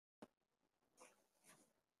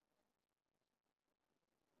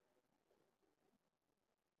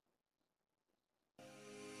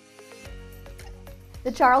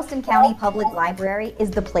The Charleston County Public Library is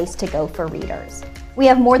the place to go for readers. We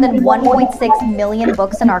have more than 1.6 million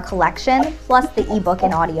books in our collection, plus the ebook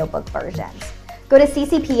and audiobook versions. Go to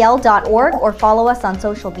ccpl.org or follow us on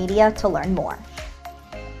social media to learn more.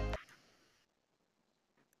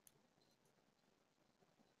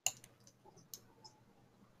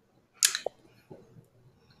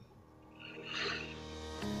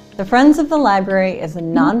 The Friends of the Library is a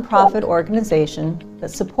nonprofit organization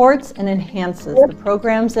that supports and enhances the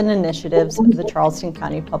programs and initiatives of the Charleston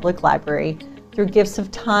County Public Library through gifts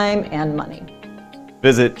of time and money.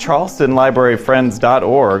 Visit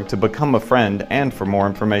charlestonlibraryfriends.org to become a friend and for more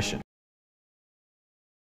information.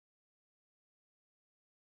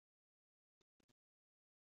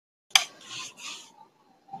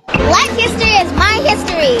 Black history is my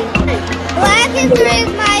history. Black history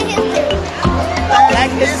is my history.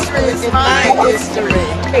 Black history is my history.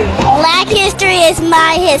 Black history is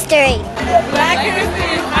my history. Black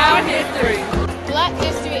history is our history. Black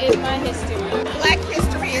history is my history. Black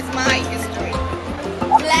history is my history.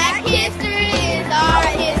 Black history is our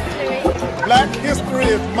history. Black history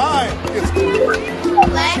is my history.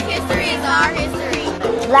 Black history is our history.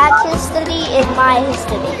 Black history is my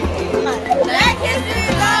history. Black history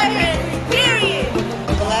is our history. Period.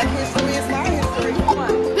 Black history is my history.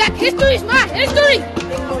 Black history is my history.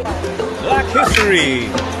 Black history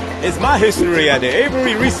is my history at the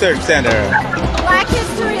Avery Research Center. Black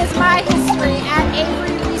history is my history at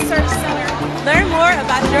Avery Research Center. Learn more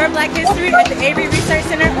about your Black history at the Avery Research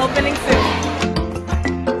Center, opening soon.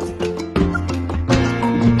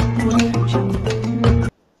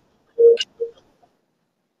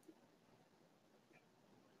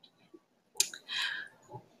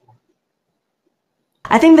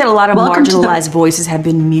 I think that a lot of marginalized voices have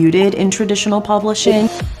been muted in traditional publishing.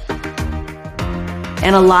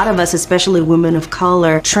 And a lot of us, especially women of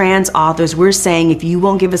color, trans authors, we're saying if you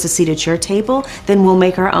won't give us a seat at your table, then we'll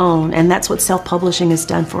make our own. And that's what self-publishing has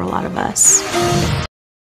done for a lot of us.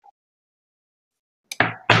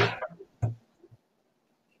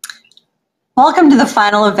 Welcome to the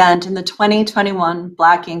final event in the 2021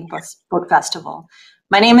 Black Ink Book Festival.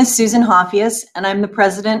 My name is Susan Hoffius, and I'm the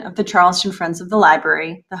president of the Charleston Friends of the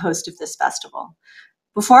Library, the host of this festival.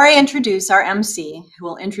 Before I introduce our MC, who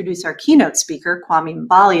will introduce our keynote speaker, Kwame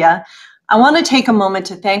Mbalia, I want to take a moment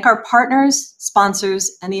to thank our partners,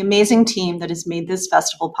 sponsors, and the amazing team that has made this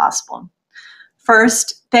festival possible.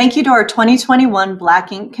 First, thank you to our 2021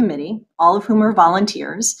 Black Ink Committee, all of whom are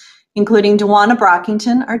volunteers, including Dewana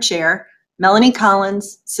Brockington, our chair, Melanie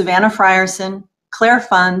Collins, Savannah Frierson, Claire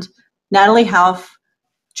Fund, Natalie Houff,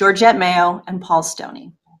 Georgette Mayo, and Paul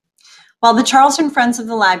Stoney. While the Charleston Friends of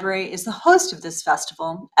the Library is the host of this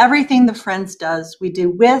festival, everything the Friends does, we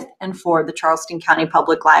do with and for the Charleston County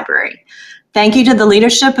Public Library. Thank you to the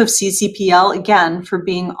leadership of CCPL again for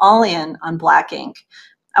being all in on Black Ink.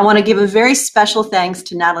 I want to give a very special thanks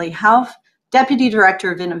to Natalie Houff, Deputy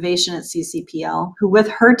Director of Innovation at CCPL, who with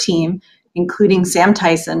her team, including Sam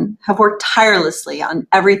Tyson, have worked tirelessly on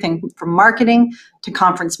everything from marketing to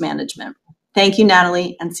conference management. Thank you,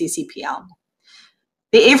 Natalie and CCPL.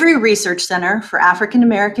 The Avery Research Center for African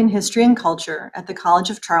American History and Culture at the College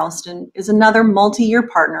of Charleston is another multi-year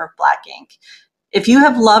partner of Black Ink. If you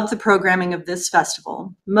have loved the programming of this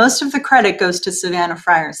festival, most of the credit goes to Savannah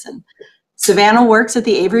Frierson. Savannah works at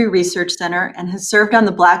the Avery Research Center and has served on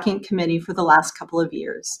the Black Ink Committee for the last couple of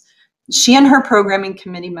years. She and her programming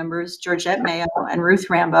committee members, Georgette Mayo and Ruth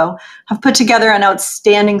Rambo, have put together an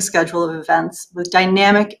outstanding schedule of events with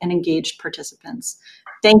dynamic and engaged participants.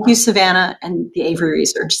 Thank you, Savannah and the Avery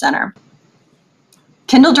Research Center.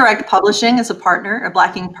 Kindle Direct Publishing is a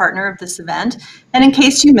Black Ink partner of this event, and in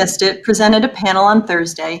case you missed it, presented a panel on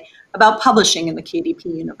Thursday about publishing in the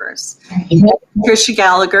KDP universe. Thank you, Tricia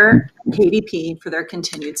Gallagher and KDP for their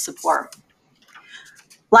continued support.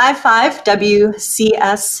 Live 5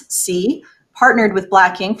 WCSC partnered with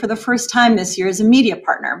Black Ink for the first time this year as a media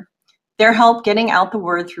partner. Their help getting out the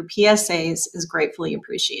word through PSAs is gratefully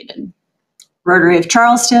appreciated. Rotary of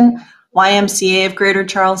Charleston, YMCA of Greater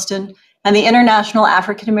Charleston, and the International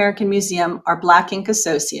African American Museum are Black Ink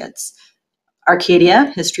associates.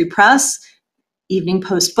 Arcadia History Press, Evening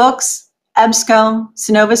Post Books, EBSCO,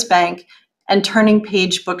 Synovus Bank, and Turning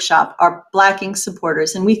Page Bookshop are Black Ink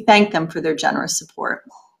supporters, and we thank them for their generous support.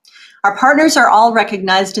 Our partners are all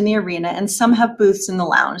recognized in the arena, and some have booths in the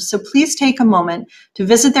lounge, so please take a moment to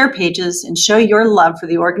visit their pages and show your love for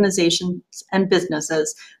the organizations and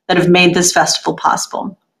businesses that have made this festival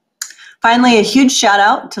possible. Finally, a huge shout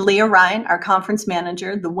out to Leah Ryan, our conference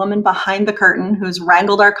manager, the woman behind the curtain who has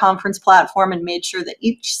wrangled our conference platform and made sure that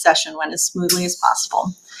each session went as smoothly as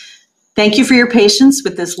possible. Thank you for your patience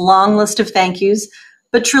with this long list of thank yous.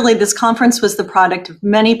 But truly, this conference was the product of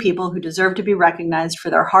many people who deserve to be recognized for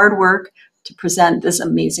their hard work to present this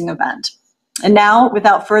amazing event. And now,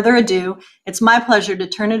 without further ado, it's my pleasure to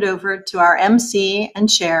turn it over to our MC and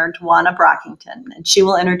Chair, Dwana Brockington, and she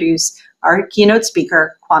will introduce our keynote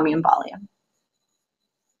speaker, Kwame Mbalia.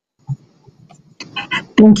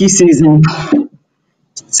 Thank you, Susan.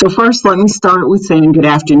 So first, let me start with saying good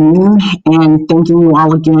afternoon and thanking you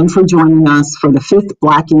all again for joining us for the 5th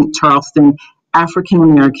Black Ink Charleston African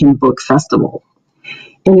American Book Festival.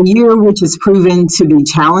 In a year which has proven to be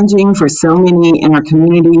challenging for so many in our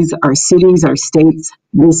communities, our cities, our states,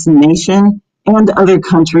 this nation, and other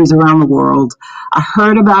countries around the world, I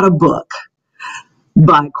heard about a book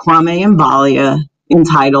by Kwame Mbalia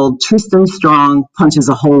entitled Tristan Strong Punches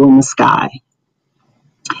a Hole in the Sky.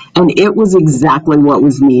 And it was exactly what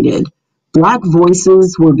was needed. Black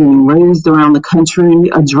voices were being raised around the country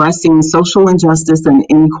addressing social injustice and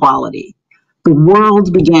inequality. The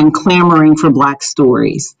world began clamoring for Black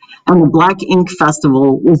stories, and the Black Ink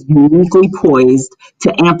Festival was uniquely poised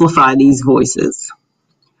to amplify these voices.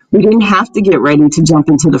 We didn't have to get ready to jump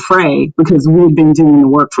into the fray because we'd been doing the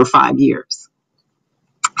work for 5 years.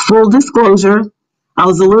 Full disclosure, I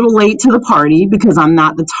was a little late to the party because I'm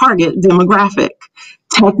not the target demographic.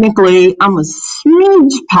 Technically, I'm a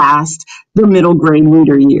smidge past the middle grade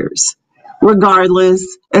reader years.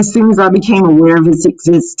 Regardless, as soon as I became aware of its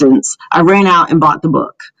existence, I ran out and bought the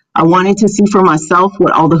book. I wanted to see for myself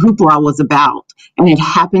what all the hoopla was about, and it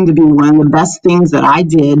happened to be one of the best things that I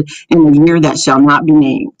did in the year that shall not be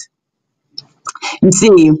named. You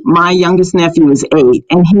see, my youngest nephew is 8,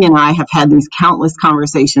 and he and I have had these countless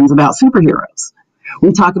conversations about superheroes.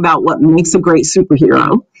 We talk about what makes a great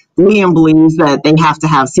superhero. Liam believes that they have to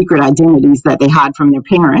have secret identities that they hide from their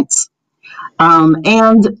parents.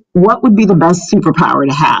 And what would be the best superpower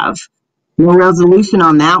to have? No resolution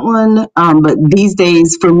on that one, but these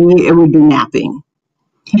days, for me, it would be napping.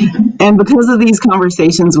 And because of these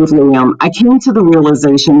conversations with Liam, I came to the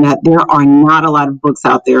realization that there are not a lot of books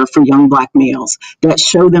out there for young Black males that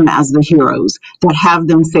show them as the heroes, that have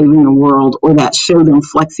them saving the world, or that show them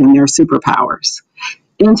flexing their superpowers.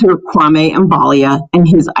 Enter Kwame Mbalia and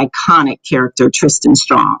his iconic character, Tristan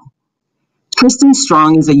Strong. Tristan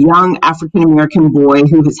Strong is a young African-American boy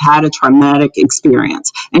who has had a traumatic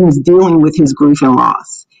experience and is dealing with his grief and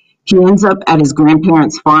loss. He ends up at his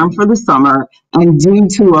grandparents' farm for the summer, and due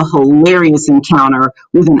to a hilarious encounter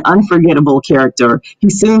with an unforgettable character,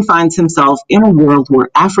 he soon finds himself in a world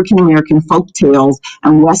where African-American folk tales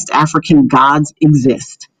and West African gods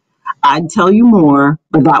exist. I'd tell you more,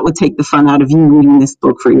 but that would take the fun out of you reading this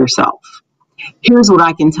book for yourself. Here's what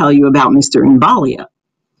I can tell you about Mr. Mbalia.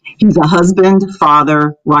 He's a husband,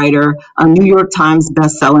 father, writer, a New York Times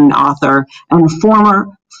bestselling author, and a former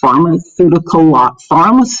pharmaceutical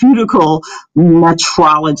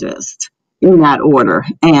metrologist, in that order.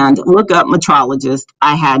 And look up metrologist.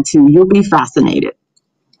 I had to. You'll be fascinated.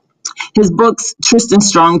 His books, Tristan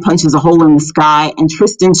Strong Punches a Hole in the Sky and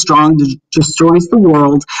Tristan Strong Destroys the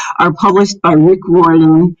World, are published by Rick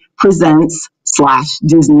Riordan Presents /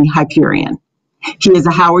 Disney Hyperion. He is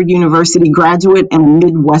a Howard University graduate and a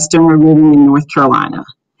Midwesterner living in North Carolina.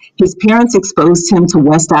 His parents exposed him to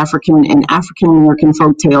West African and African American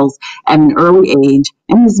folktales at an early age,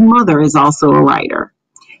 and his mother is also a writer.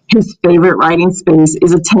 His favorite writing space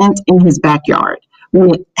is a tent in his backyard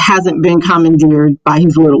when it hasn't been commandeered by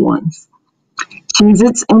his little ones.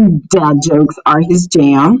 Cheez-Its and dad jokes are his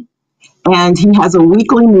jam, and he has a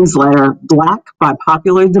weekly newsletter, Black by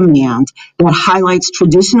Popular Demand, that highlights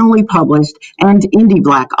traditionally published and indie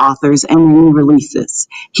Black authors and new releases.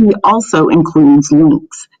 He also includes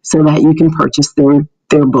links so that you can purchase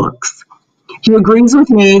their books. He agrees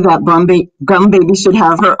with me that Gum Baby should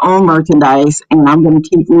have her own merchandise, and I'm going to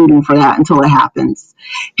keep rooting for that until it happens.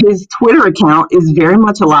 His Twitter account is very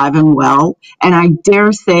much alive and well, and I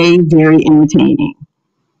dare say very entertaining.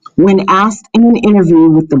 When asked in an interview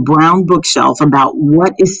with the Brown Bookshelf about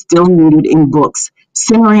what is still needed in books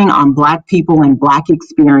centering on Black people and Black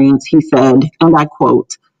experience, he said, and I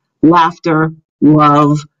quote, laughter,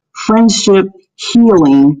 love, friendship,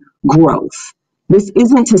 healing, growth. This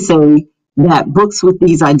isn't to say that books with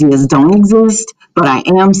these ideas don't exist, but I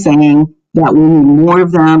am saying that we need more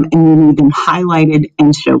of them and we need them highlighted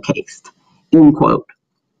and showcased, end quote.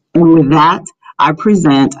 And with that, I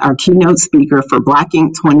present our keynote speaker for Black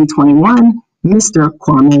Ink 2021, Mr.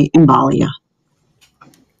 Kwame Mbalia.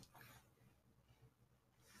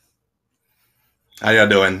 How y'all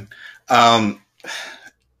doing? I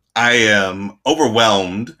am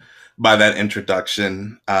overwhelmed by that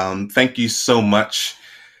introduction. Thank you so much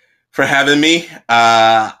for having me.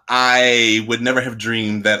 I would never have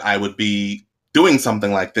dreamed that I would be doing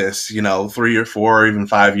something like this, 3 or 4 or even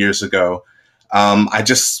 5 years ago, I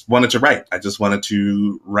just wanted to write. I just wanted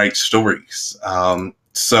to write stories.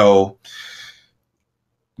 So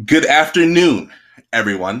good afternoon,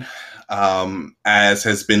 everyone. As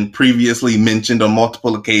has been previously mentioned on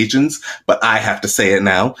multiple occasions, but I have to say it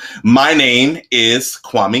now. My name is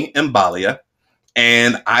Kwame Mbalia,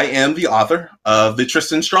 and I am the author of the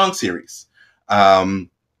Tristan Strong series. I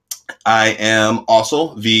am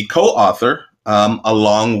also the co-author,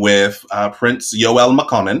 along with Prince Yoel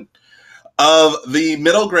McConan, of the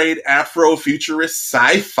middle grade Afrofuturist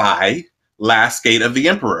sci-fi Last Gate of the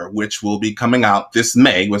Emperor, which will be coming out this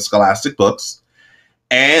May with Scholastic Books.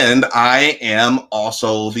 And I am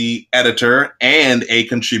also the editor and a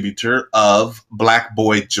contributor of Black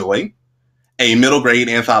Boy Joy, a middle grade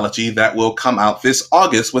anthology that will come out this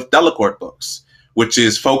August with Delacorte Books, which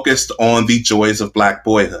is focused on the joys of Black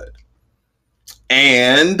boyhood.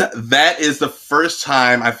 And that is the first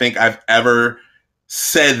time I think I've ever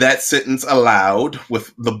said that sentence aloud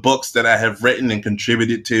with the books that I have written and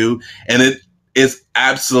contributed to. And it is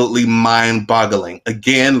absolutely mind-boggling.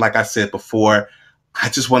 Again, like I said before, I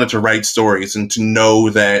just wanted to write stories, and to know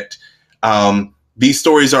that these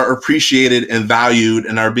stories are appreciated and valued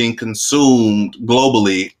and are being consumed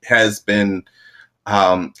globally has been,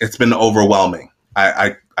 it's been overwhelming.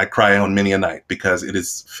 I cry on many a night because it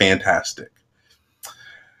is fantastic.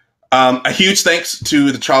 A huge thanks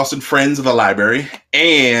to the Charleston Friends of the Library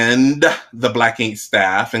and the Black Ink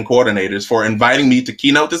staff and coordinators for inviting me to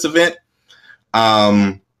keynote this event.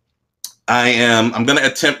 I'm going to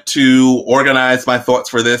attempt to organize my thoughts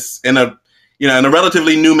for this in a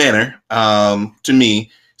relatively new manner, to me.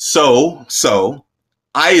 So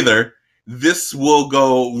either this will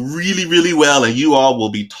go really, really well and you all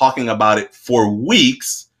will be talking about it for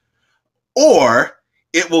weeks, or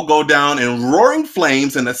it will go down in roaring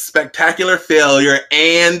flames and a spectacular failure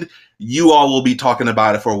and you all will be talking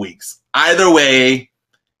about it for weeks. Either way,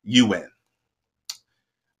 you win.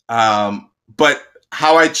 But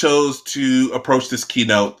how I chose to approach this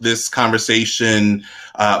keynote, this conversation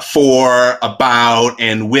for, about,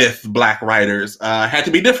 and with Black writers had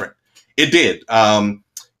to be different. It did.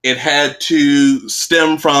 It had to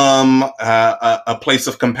stem from a place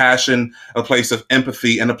of compassion, a place of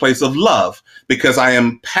empathy, and a place of love, because I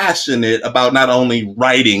am passionate about not only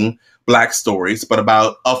writing Black stories, but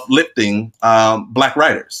about uplifting Black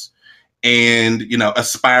writers and,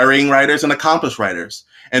 aspiring writers and accomplished writers,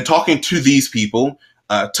 and talking to these people,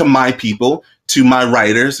 to my people, to my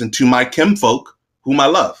writers, and to my kinfolk whom I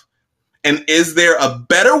love. And is there a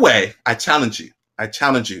better way? I challenge you.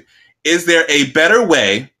 Is there a better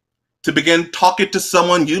way to begin talking to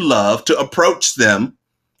someone you love, to approach them,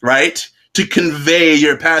 right? To convey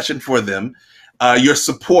your passion for them, your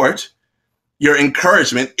support, your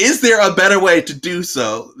encouragement? Is there a better way to do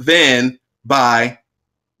so than by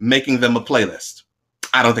making them a playlist?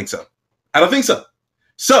 I don't think so.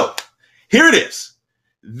 So here it is.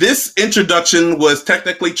 This introduction was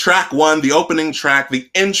technically track 1, the opening track, the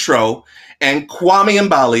intro, and Kwame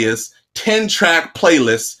Mbalia's 10-track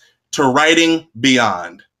playlist to Writing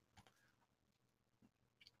Beyond.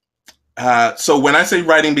 So when I say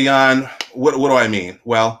Writing Beyond, what do I mean?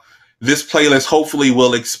 Well, this playlist hopefully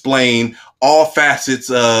will explain all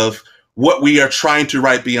facets of what we are trying to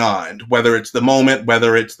write beyond, whether it's the moment,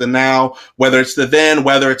 whether it's the now, whether it's the then,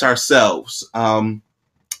 whether it's ourselves.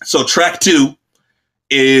 So track 2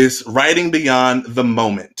 is Writing Beyond the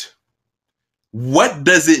Moment. What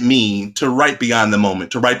does it mean to write beyond the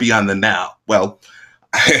moment, to write beyond the now? Well,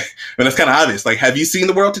 that's kind of obvious. Like, have you seen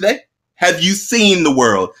the world today? Have you seen the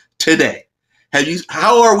world today?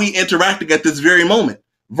 How are we interacting at this very moment?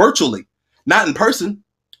 Virtually, not in person.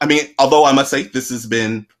 I mean, although I must say this has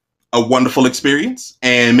been a wonderful experience,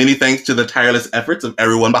 and many thanks to the tireless efforts of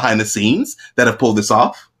everyone behind the scenes that have pulled this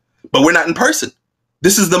off. But we're not in person.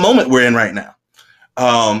 This is the moment we're in right now.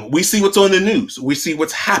 We see what's on the news. We see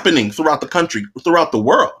what's happening throughout the country, throughout the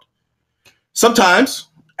world. Sometimes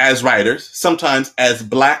as writers, sometimes as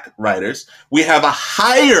Black writers, we have a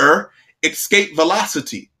higher escape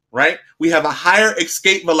velocity, right? We have a higher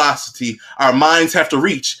escape velocity our minds have to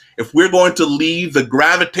reach if we're going to leave the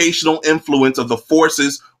gravitational influence of the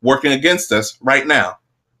forces working against us right now.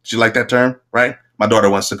 Did you like that term, right? My daughter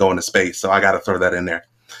wants to go into space, so I got to throw that in there.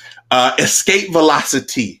 Escape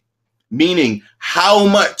velocity, meaning how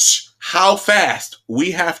fast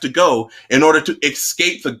we have to go in order to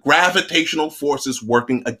escape the gravitational forces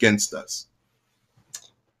working against us.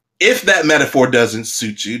 If that metaphor doesn't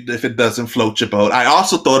suit you, if it doesn't float your boat, I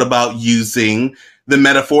also thought about using the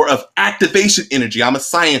metaphor of activation energy. I'm a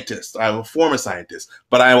scientist. I'm a former scientist,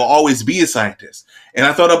 but I will always be a scientist. And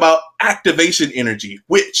I thought about activation energy,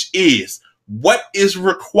 which is what is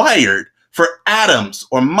required for atoms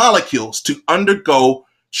or molecules to undergo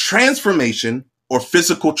transformation or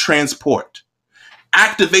physical transport.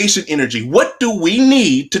 Activation energy. What do we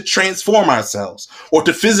need to transform ourselves or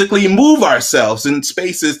to physically move ourselves in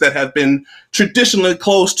spaces that have been traditionally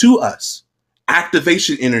closed to us?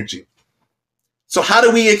 Activation energy. So how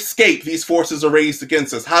do we escape these forces arrayed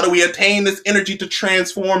against us? How do we attain this energy to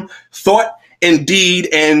transform thought and deed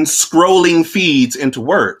and scrolling feeds into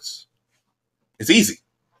words? It's easy.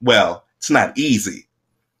 Well, it's not easy.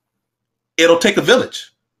 It'll take a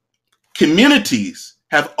village. Communities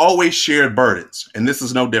have always shared burdens, and this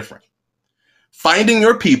is no different. Finding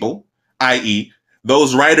your people, i.e.,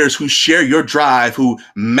 those writers who share your drive, who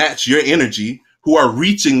match your energy, who are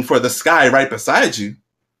reaching for the sky right beside you,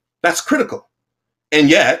 that's critical. And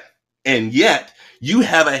yet, you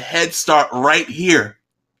have a head start right here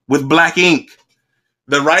with Black Ink.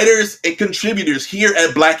 The writers and contributors here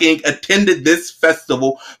at Black Ink attended this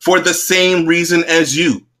festival for the same reason as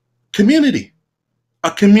you. Community.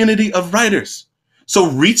 A community of writers. So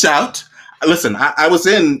reach out. Listen, I was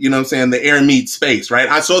in, the air meet space, right?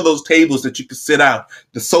 I saw those tables that you could sit out,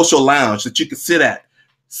 the social lounge that you could sit at.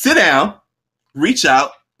 Sit down, reach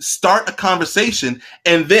out, start a conversation,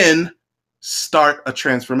 and then start a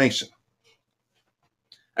transformation.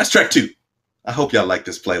 That's track 2. I hope y'all like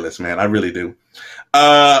this playlist, man. I really do.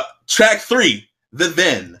 Track 3, the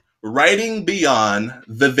then. Writing beyond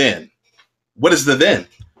the then. What is the then?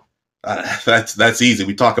 That's easy.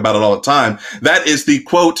 We talk about it all the time. That is the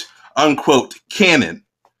quote unquote canon.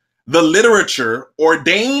 The literature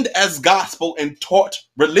ordained as gospel and taught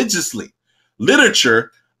religiously.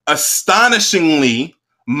 Literature astonishingly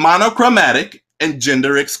monochromatic and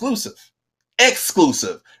gender exclusive.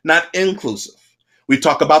 Exclusive, not inclusive. We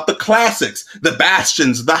talk about the classics, the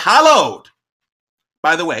bastions, the hallowed.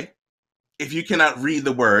 By the way, if you cannot read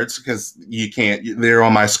the words, because you can't, they're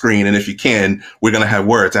on my screen, and if you can, we're going to have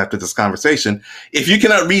words after this conversation. If you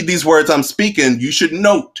cannot read these words I'm speaking, you should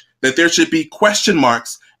note that there should be question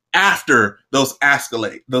marks after those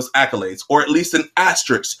accolades, or at least an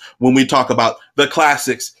asterisk when we talk about the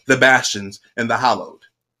classics, the bastions, and the hallowed.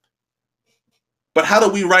 But how do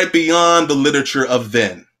we write beyond the literature of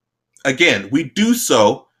then? Again, we do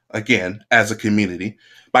so, as a community,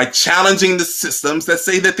 by challenging the systems that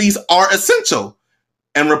say that these are essential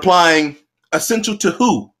and replying, essential to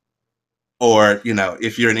who? Or,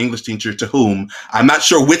 if you're an English teacher, to whom? I'm not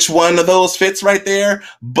sure which one of those fits right there,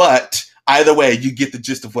 but either way, you get the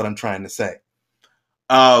gist of what I'm trying to say.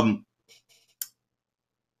 As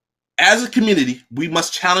a community, we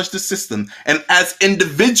must challenge the system, and as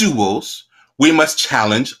individuals, we must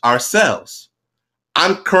challenge ourselves.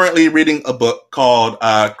 I'm currently reading a book called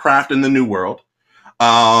Craft in the New World.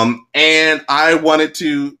 And I wanted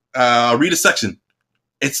to read a section.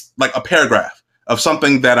 It's like a paragraph of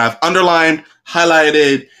something that I've underlined,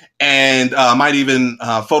 highlighted, and might even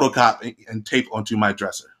photocopy and tape onto my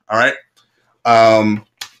dresser. All right. And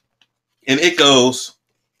it goes,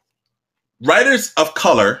 writers of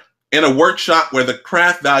color in a workshop where the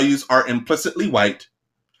craft values are implicitly white,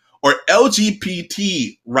 or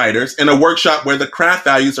LGBT writers in a workshop where the craft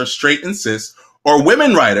values are straight and cis, or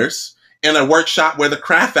women writers in a workshop where the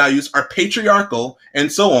craft values are patriarchal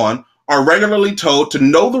and so on, are regularly told to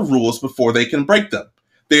know the rules before they can break them.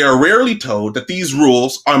 They are rarely told that these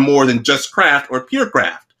rules are more than just craft or pure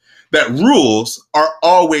craft, that rules are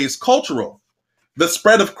always cultural. The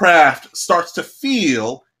spread of craft starts to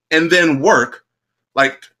feel and then work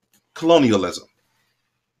like colonialism.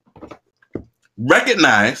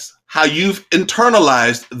 Recognize how you've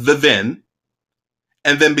internalized the then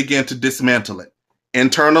and then begin to dismantle it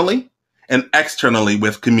internally and externally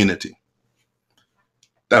with community.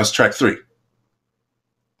 That was track 3.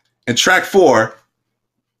 And track 4,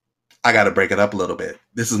 I got to break it up a little bit.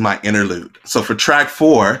 This is my interlude. So for track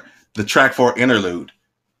 4, the track 4 interlude,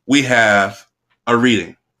 we have a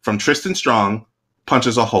reading from Tristan Strong,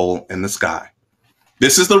 Punches a Hole in the Sky.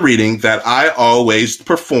 This is the reading that I always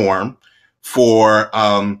perform for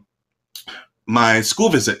my school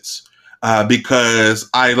visits because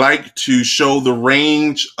I like to show the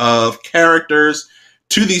range of characters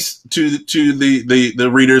to the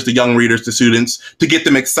readers, the young readers, the students, to get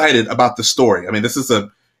them excited about the story. I mean,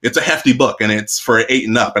 it's a hefty book, and it's for 8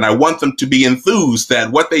 and up, and I want them to be enthused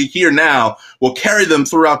that what they hear now will carry them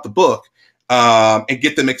throughout the book and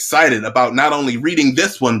get them excited about not only reading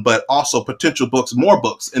this one, but also potential books, more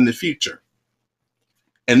books in the future.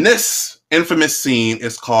 And this infamous scene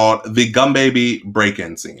is called the Gum Baby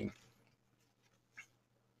break-in scene.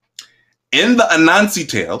 In the Anansi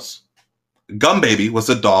tales, Gum Baby was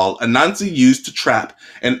a doll Anansi used to trap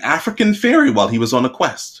an African fairy while he was on a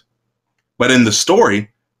quest. But in the story,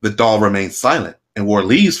 the doll remained silent and wore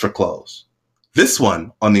leaves for clothes. This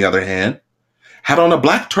one, on the other hand, had on a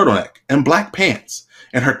black turtleneck and black pants,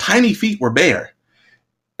 and her tiny feet were bare.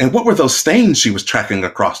 And what were those stains she was tracking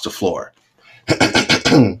across the floor?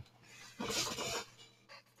 Hey!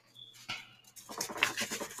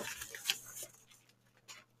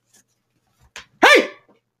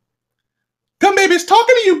 Gum Baby's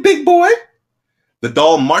talking to you, big boy! The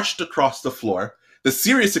doll marched across the floor, the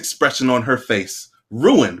serious expression on her face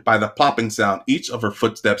ruined by the plopping sound each of her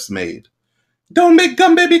footsteps made. Don't make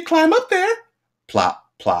Gum Baby climb up there. Plop,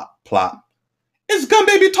 plop, plop. Is Gum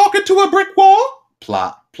Baby talking to a brick wall?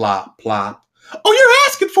 Plop, plop, plop. Oh, you're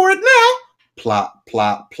asking for it now. Plop,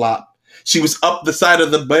 plop, plop. She was up the side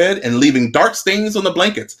of the bed and leaving dark stains on the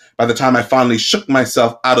blankets by the time I finally shook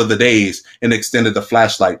myself out of the daze and extended the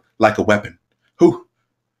flashlight like a weapon. Who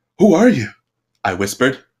are you? I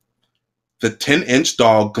whispered. The 10-inch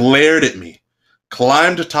doll glared at me,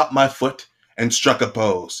 climbed atop my foot, and struck a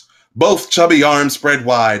pose. Both chubby arms spread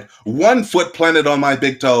wide, one foot planted on my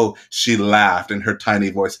big toe. She laughed in her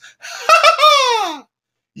tiny voice. Ha ha ha!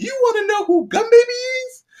 You want to know who Gum Baby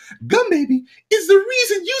is? Gum Baby is the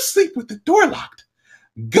reason you sleep with the door locked.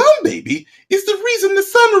 Gum Baby is the reason the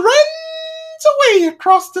sun runs away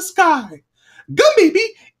across the sky. Gum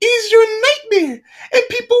Baby is your nightmare, and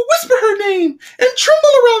people whisper her name and tremble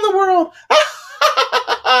around the world.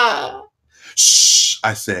 Shh,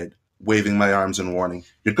 I said, waving my arms in warning.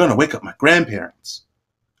 You're going to wake up my grandparents.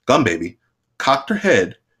 Gum Baby cocked her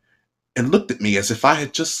head and looked at me as if I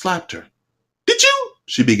had just slapped her. Did you?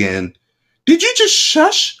 She began. Did you just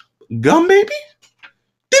shush, Gum Baby?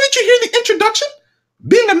 Didn't you hear the introduction?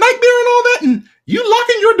 Being a nightmare and all that, and you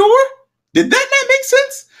locking your door? Did that not make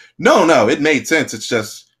sense? No, it made sense. It's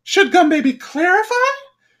just, should Gum Baby clarify?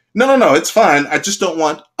 No, it's fine. I just don't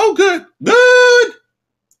want, oh, good.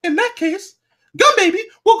 In that case, Gum Baby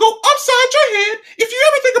will go upside your head if you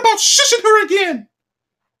ever think about shushing her again.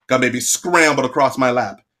 Gum Baby scrambled across my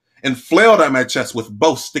lap and flailed at my chest with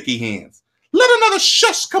both sticky hands. Let another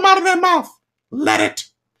shush come out of their mouth. Let it.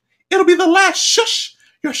 It'll be the last shush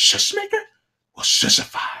your shush maker will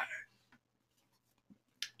shushify.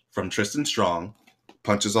 From Tristan Strong,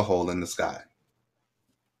 Punches a Hole in the Sky.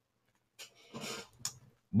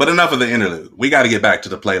 But enough of the interlude. We got to get back to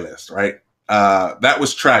the playlist, right? That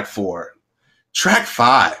was track 4. Track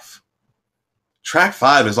 5. Track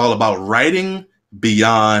 5 is all about writing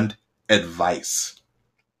beyond advice.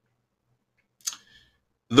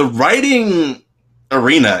 The writing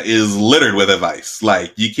arena is littered with advice.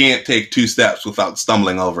 Like, you can't take 2 steps without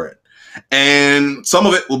stumbling over it. And some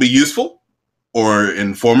of it will be useful or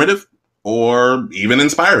informative or even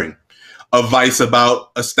inspiring. Advice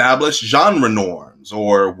about established genre norms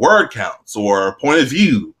or word counts or point of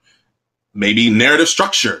view, maybe narrative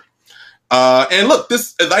structure. And look,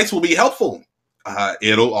 this advice will be helpful.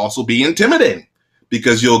 It'll also be intimidating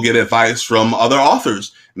because you'll get advice from other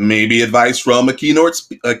authors, maybe advice from a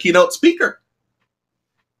keynote speaker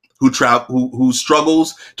who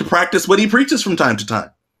struggles to practice what he preaches from time to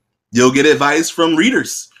time. You'll get advice from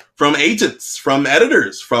readers, from agents, from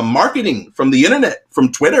editors, from marketing, from the internet,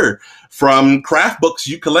 from Twitter, from craft books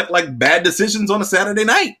you collect like Bad Decisions on a Saturday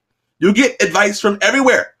night. You'll get advice from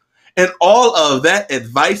everywhere. And all of that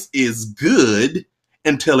advice is good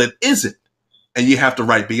until it isn't. And you have to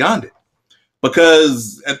write beyond it.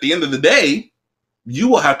 Because at the end of the day, you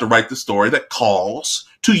will have to write the story that calls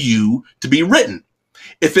to you to be written.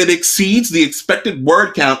 If it exceeds the expected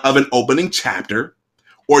word count of an opening chapter,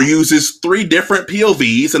 or uses 3 different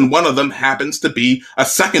POVs, and one of them happens to be a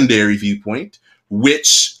secondary viewpoint,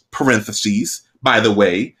 which, parentheses, by the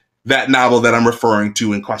way, that novel that I'm referring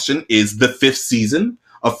to in question is the 5th season,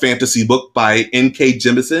 a fantasy book by N.K.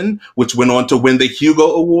 Jemisin, which went on to win the Hugo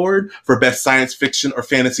Award for Best Science Fiction or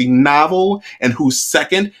Fantasy Novel, and whose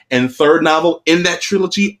 2nd and 3rd novel in that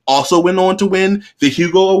trilogy also went on to win the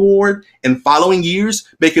Hugo Award in following years,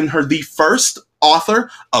 making her the first author,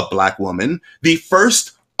 a Black woman, the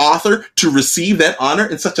first author to receive that honor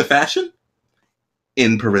in such a fashion,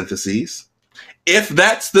 in parentheses. If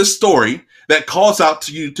that's the story that calls out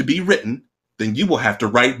to you to be written, then you will have to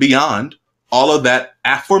write beyond all of that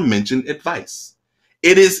aforementioned advice.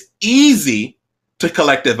 It is easy to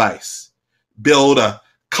collect advice. Build a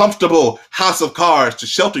comfortable house of cards to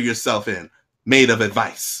shelter yourself in, made of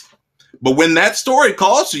advice. But when that story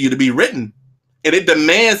calls for you to be written, and it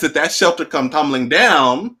demands that that shelter come tumbling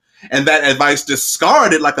down, and that advice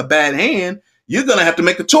discarded like a bad hand, you're going to have to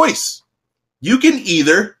make a choice. You can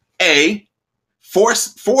either A, force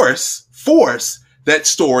force that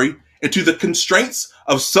story into the constraints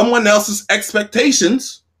of someone else's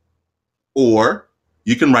expectations, or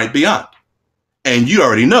you can write beyond. And you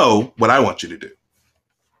already know what I want you to do.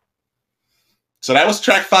 So that was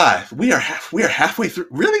track 5. We are halfway through.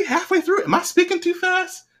 Really? Halfway through? Am I speaking too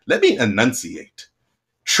fast? Let me enunciate.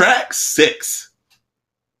 Track 6.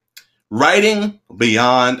 Writing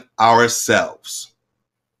beyond ourselves.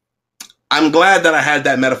 I'm glad that I had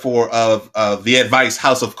that metaphor of the advice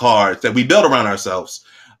house of cards that we build around ourselves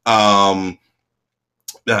in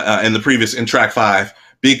track 5,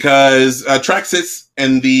 because track 6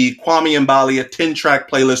 in the Kwame Mbalia 10-track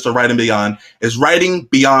playlist of Writing Beyond is writing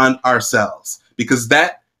beyond ourselves. Because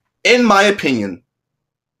that, in my opinion,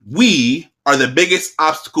 we are the biggest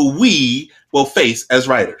obstacle we will face as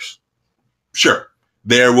writers. Sure,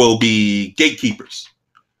 there will be gatekeepers,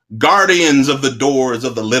 guardians of the doors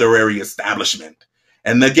of the literary establishment.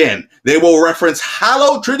 And again, they will reference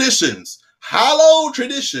hallowed traditions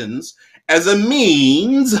as a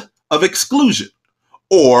means of exclusion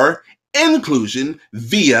or inclusion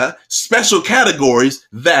via special categories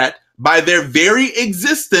that, by their very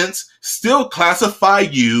existence, still classify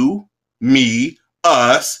you, me,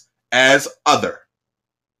 us as other.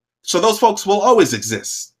 So those folks will always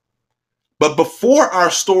exist. But before our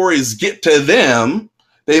stories get to them,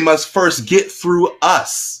 they must first get through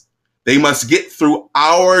us. They must get through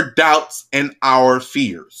our doubts and our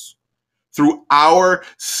fears, through our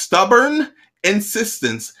stubborn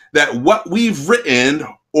insistence that what we've written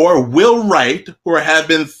or will write or have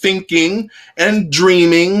been thinking and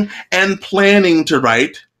dreaming and planning to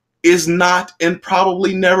write is not and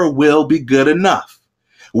probably never will be good enough.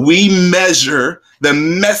 We measure the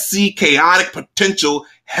messy, chaotic potential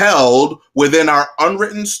held within our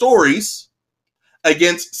unwritten stories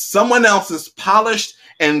against someone else's polished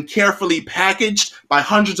and carefully packaged by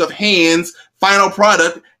hundreds of hands final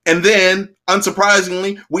product. And then,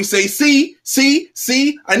 unsurprisingly, we say, see,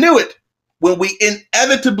 I knew it, when we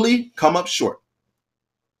inevitably come up short.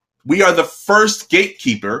 We are the first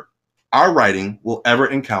gatekeeper our writing will ever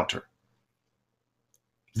encounter.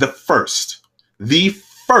 The first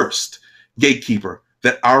gatekeeper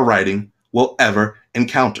that our writing will ever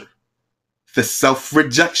encounter. The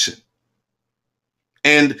self-rejection.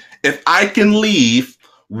 And if I can leave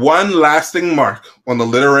one lasting mark on the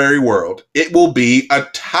literary world, it will be a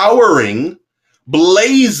towering,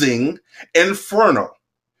 blazing inferno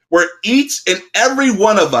where each and every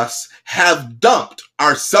one of us have dumped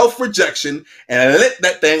our self-rejection and lit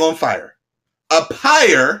that thing on fire. A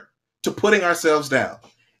pyre to putting ourselves down.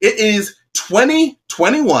 It is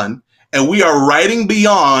 2021, and we are writing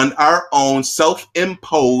beyond our own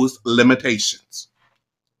self-imposed limitations.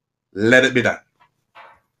 Let it be done.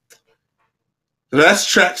 So that's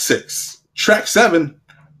track 6. Track 7,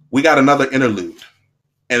 we got another interlude.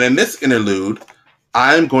 And in this interlude,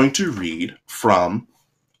 I'm going to read from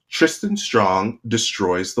Tristan Strong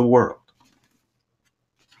Destroys the World.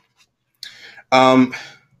 And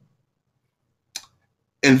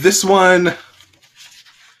this one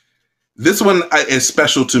is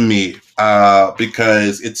special to me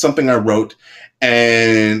because it's something I wrote,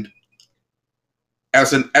 and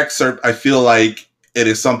as an excerpt, I feel like it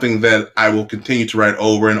is something that I will continue to write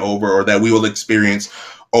over and over, or that we will experience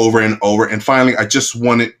over and over. And finally, I just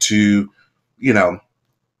wanted to,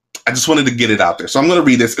 I just wanted to get it out there. So I'm going to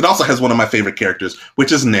read this. It also has one of my favorite characters,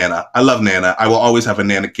 which is Nana. I love Nana. I will always have a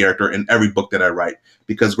Nana character in every book that I write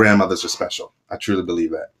because grandmothers are special. I truly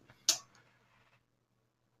believe that.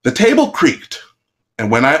 The table creaked, and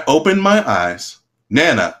when I opened my eyes,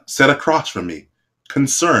 Nana sat across from me,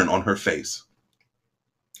 concern on her face.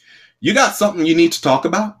 "You got something you need to talk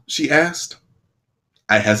about?" she asked.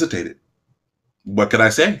 I hesitated. What could I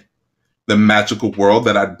say? The magical world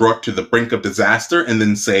that I'd brought to the brink of disaster and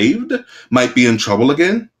then saved might be in trouble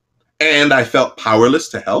again, and I felt powerless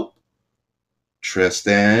to help.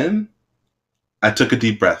 Tristan. I took a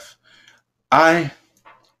deep breath. I've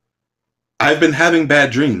been having bad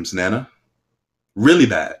dreams, Nana. Really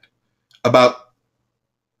bad. About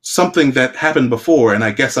something that happened before, and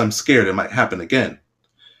I guess I'm scared it might happen again.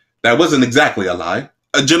 That wasn't exactly a lie.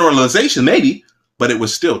 A generalization, maybe, but it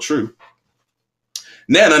was still true.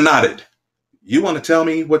 Nana nodded. You want to tell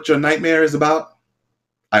me what your nightmare is about?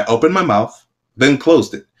 I opened my mouth, then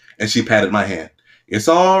closed it, and she patted my hand. It's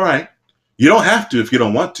all right. You don't have to if you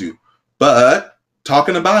don't want to, but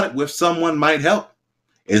talking about it with someone might help.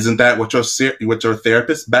 Isn't that what your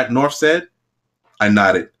therapist back north said? I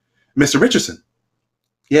nodded. Mr. Richardson?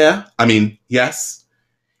 Yes.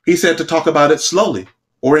 He said to talk about it slowly,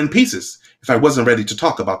 or in pieces, if I wasn't ready to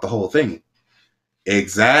talk about the whole thing.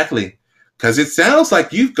 Exactly, because it sounds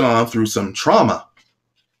like you've gone through some trauma.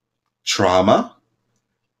 Trauma?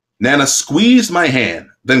 Nana squeezed my hand,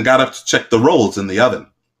 then got up to check the rolls in the oven.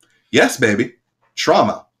 Yes, baby,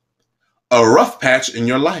 trauma. A rough patch in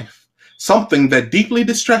your life, something that deeply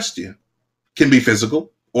distressed you. Can be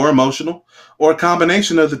physical or emotional or a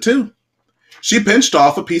combination of the two. She pinched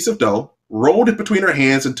off a piece of dough, rolled it between her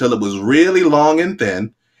hands until it was really long and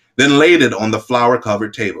thin, then laid it on the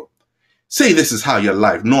flour-covered table. Say this is how your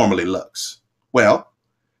life normally looks. Well,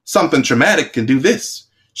 something traumatic can do this.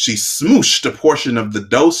 She smooshed a portion of the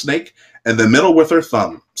dough snake in the middle with her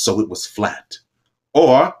thumb so it was flat.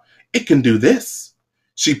 Or it can do this.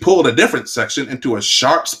 She pulled a different section into a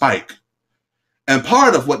sharp spike. And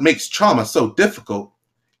part of what makes trauma so difficult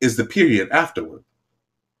is the period afterward.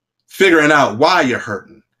 Figuring out why you're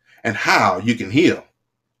hurting and how you can heal.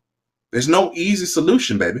 There's no easy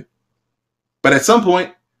solution, baby. But at some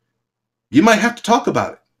point, you might have to talk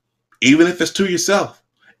about it, even if it's to yourself,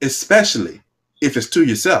 especially if it's to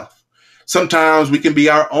yourself. Sometimes we can be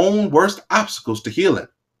our own worst obstacles to healing.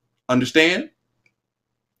 Understand?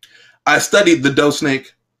 I studied the dough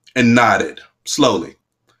snake and nodded slowly.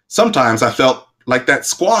 Sometimes I felt like that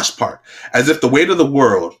squash part, as if the weight of the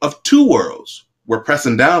world, of two worlds, were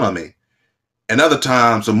pressing down on me. And other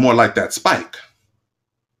times were more like that spike.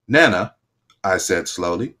 Nana, I said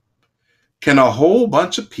slowly, can a whole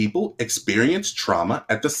bunch of people experience trauma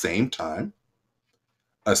at the same time?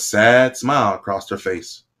 A sad smile crossed her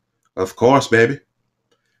face. Of course, baby.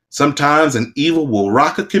 Sometimes an evil will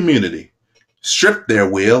rock a community, strip their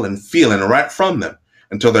will and feeling right from them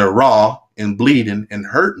until they're raw and bleeding and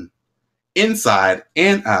hurting, inside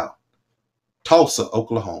and out. Tulsa,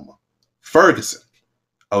 Oklahoma. Ferguson.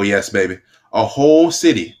 Oh yes, baby. A whole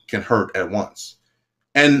city can hurt at once.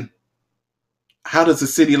 And how does a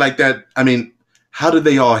city like that, how do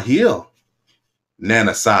they all heal?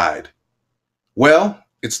 Nana sighed. Well,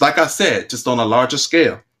 it's like I said, just on a larger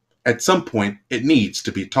scale. At some point, it needs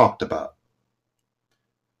to be talked about.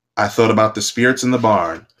 I thought about the spirits in the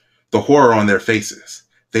barn, the horror on their faces.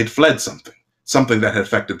 They'd fled something that had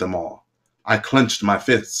affected them all. I clenched my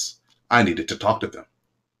fists. I needed to talk to them.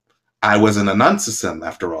 I was an anonymous,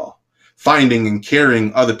 after all. Finding and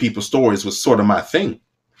carrying other people's stories was sort of my thing.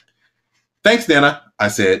 Thanks, Nana, I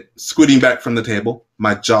said, scooting back from the table,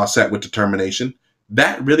 my jaw set with determination.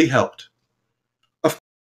 That really helped. Some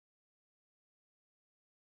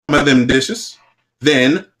of them dishes.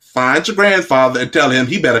 Then find your grandfather and tell him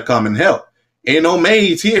he better come and help. Ain't no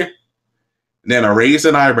maids here. Nana raised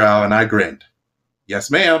an eyebrow and I grinned.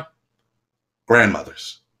 Yes, ma'am.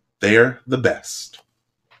 Grandmothers. They're the best.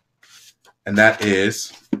 And that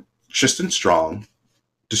is Tristan Strong,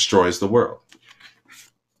 Destroys the World.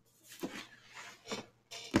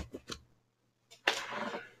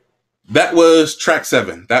 That was track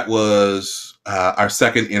 7. That was our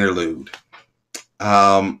second interlude.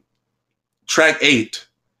 Track 8.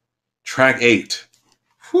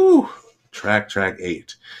 Whew. Track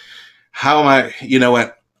 8. How am I, you know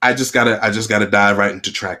what? I just gotta dive right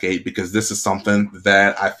into track 8 because this is something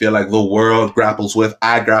that I feel like the world grapples with.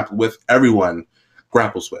 I grapple with. Everyone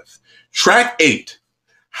grapples with. Track 8.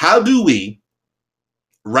 How do we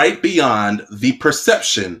write beyond the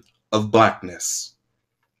perception of Blackness?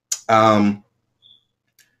 I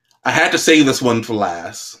had to save this one for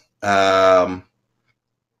last. The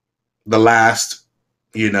last,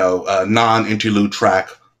 non-interlude track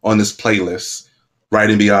on this playlist,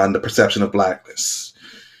 Writing Beyond the Perception of Blackness.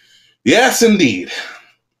 Yes, indeed.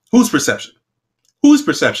 Whose perception? Whose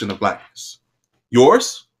perception of Blackness?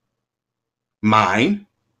 Yours? Mine?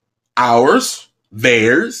 Ours?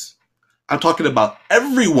 Theirs? I'm talking about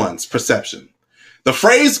everyone's perception. The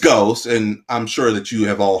phrase goes, and I'm sure that you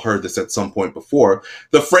have all heard this at some point before,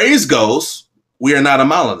 the phrase goes, we are not a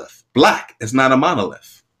monolith. Black is not a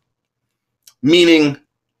monolith. Meaning,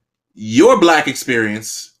 your Black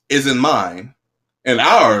experience isn't mine, and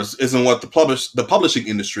ours isn't what the publishing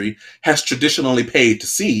industry has traditionally paid to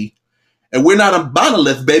see. And we're not a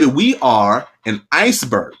monolith, baby. We are an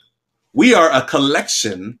iceberg. We are a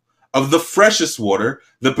collection of the freshest water,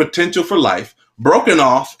 the potential for life, broken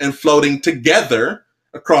off and floating together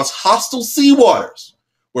across hostile sea waters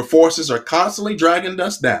where forces are constantly dragging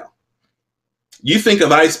us down. You think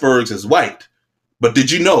of icebergs as white, but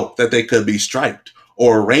did you know that they could be striped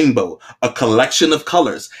or a rainbow, a collection of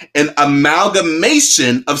colors, an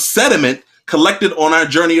amalgamation of sediment collected on our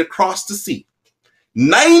journey across the sea?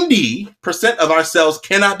 90% of ourselves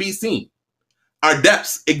cannot be seen. Our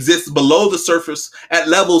depths exist below the surface at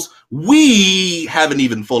levels we haven't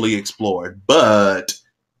even fully explored, but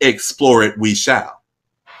explore it we shall.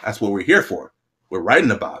 That's what we're here for. We're writing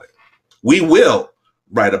about it. We will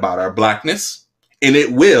write about our Blackness, and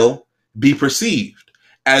it will be perceived.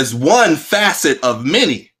 as one facet of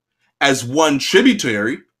many, as one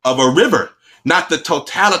tributary of a river, not the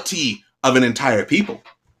totality of an entire people.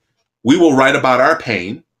 We will write about our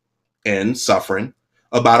pain and suffering,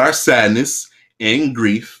 about our sadness and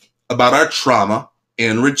grief, about our trauma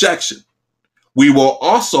and rejection. We will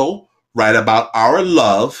also write about our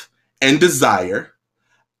love and desire,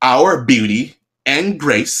 our beauty and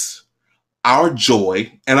grace, our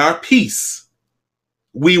joy and our peace.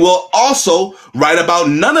 We will also write about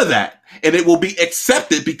none of that, and it will be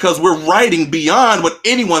accepted because we're writing beyond what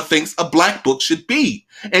anyone thinks a Black book should be,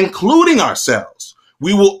 including ourselves.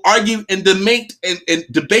 We will argue and debate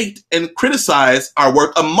and criticize our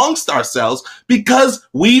work amongst ourselves because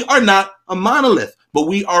we are not a monolith, but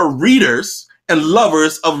we are readers and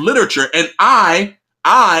lovers of literature. And I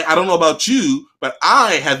don't know about you, but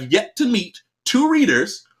I have yet to meet two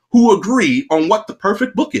readers who agree on what the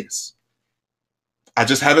perfect book is. I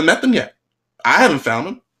just haven't met them yet. I haven't found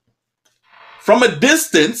them. From a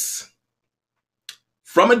distance,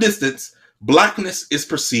 Blackness is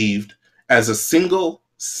perceived as a single,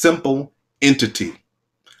 simple entity,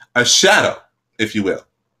 a shadow, if you will.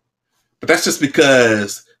 But that's just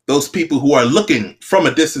because those people who are looking from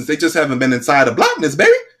a distance, they just haven't been inside of Blackness,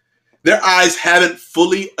 baby. Their eyes haven't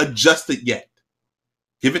fully adjusted yet.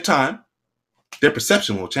 Give it time. Their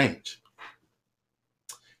perception will change.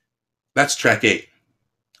 That's track 8.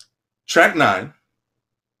 Track 9,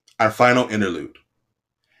 our final interlude.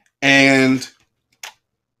 And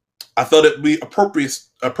I thought it'd be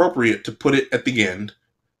appropriate to put it at the end.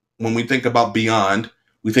 When we think about beyond,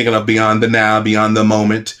 we think of beyond the now, beyond the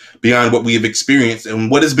moment, beyond what we have experienced.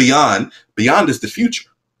 And what is beyond? Beyond is the future.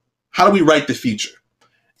 How do we write the future?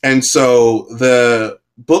 And so the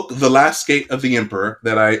book, The Last Gate of the Emperor,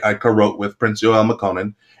 that I co-wrote with Prince Joel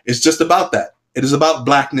McConan, is just about that. It is about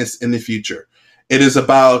Blackness in the future. It is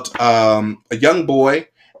about a young boy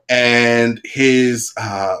and his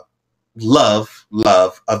love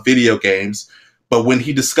of video games. But when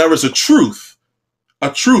he discovers a truth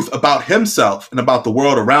about himself and about the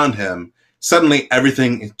world around him, suddenly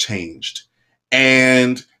everything is changed.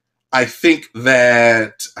 And I think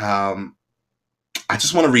that I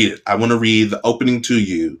just want to read it. I want to read the opening to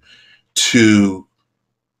you to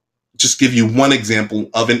just give you one example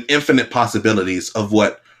of an infinite possibilities of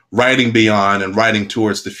what writing beyond and writing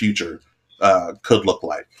towards the future could look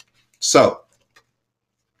like. So,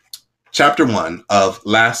 chapter 1 of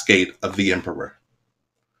Last Gate of the Emperor.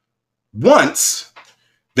 Once,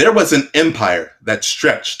 there was an empire that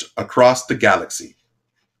stretched across the galaxy.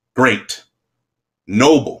 Great,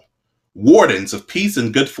 noble, wardens of peace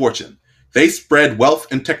and good fortune. They spread wealth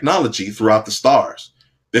and technology throughout the stars.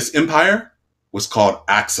 This empire was called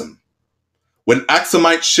Axum. When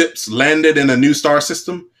Axumite ships landed in a new star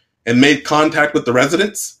system and made contact with the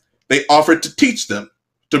residents, they offered to teach them,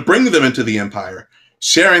 to bring them into the empire,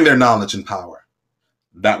 sharing their knowledge and power.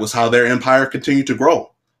 That was how their empire continued to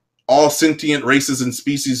grow. All sentient races and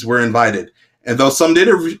species were invited, and though some did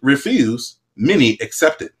refuse, many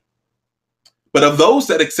accepted. But of those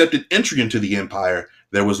that accepted entry into the empire,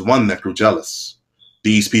 there was one that grew jealous.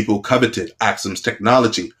 These people coveted Axum's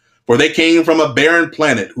technology, for they came from a barren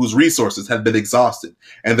planet whose resources had been exhausted,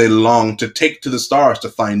 and they longed to take to the stars to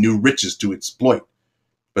find new riches to exploit.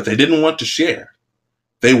 But they didn't want to share.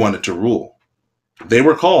 They wanted to rule. They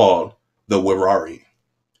were called the Warari.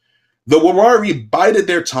 The Warari bided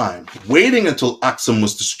their time, waiting until Axum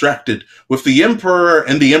was distracted with the Emperor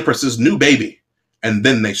and the Empress's new baby, and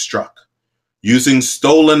then they struck. Using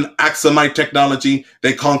stolen Axumite technology,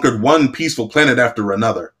 they conquered one peaceful planet after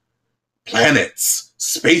another. Planets,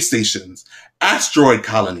 space stations, asteroid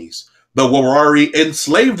colonies. The Warari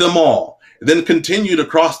enslaved them all, then continued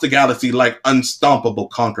across the galaxy like unstoppable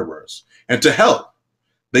conquerors. And to help,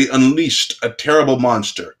 they unleashed a terrible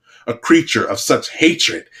monster, a creature of such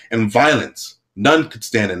hatred and violence, none could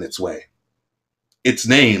stand in its way. Its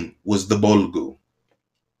name was the Bolgu.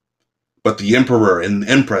 But the Emperor and the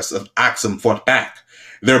Empress of Axum fought back.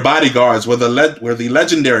 Their bodyguards were the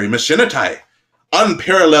legendary Machinitai,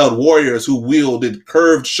 unparalleled warriors who wielded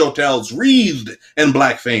curved shotels wreathed in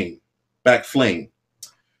black flame. The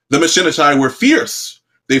Machinitai were fierce.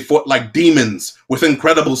 They fought like demons with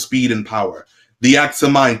incredible speed and power. The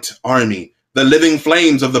Axumite army, the living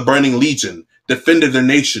flames of the burning legion, defended their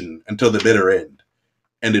nation until the bitter end.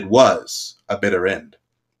 And it was a bitter end.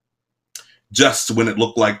 Just when it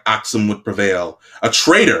looked like Axum would prevail, a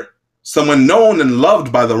traitor, someone known and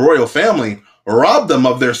loved by the royal family, robbed them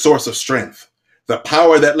of their source of strength, the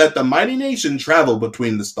power that let the mighty nation travel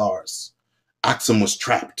between the stars. Axum was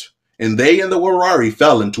trapped, and they and the Warari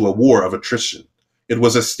fell into a war of attrition. It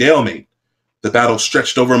was a stalemate. The battle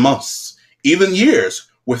stretched over months, even years,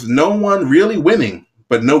 with no one really winning,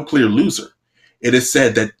 but no clear loser. It is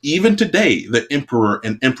said that even today, the emperor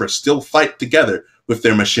and empress still fight together with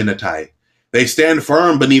their machinitai. They stand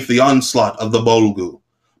firm beneath the onslaught of the Bolgu,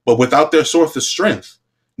 but without their source of strength,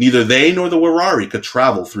 neither they nor the Warari could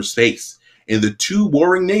travel through space, and the two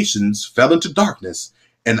warring nations fell into darkness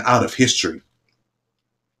and out of history.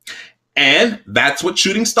 And that's what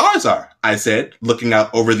shooting stars are, I said, looking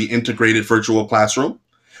out over the integrated virtual classroom.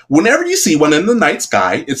 Whenever you see one in the night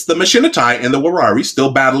sky, it's the machinitai and the Warari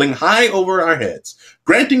still battling high over our heads,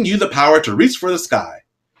 granting you the power to reach for the sky.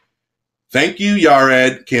 Thank you,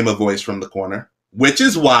 Yared, came a voice from the corner. Which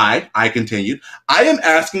is why, I continued, I am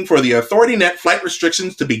asking for the AuthorityNet flight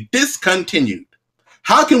restrictions to be discontinued.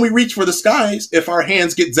 How can we reach for the skies if our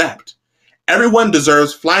hands get zapped? Everyone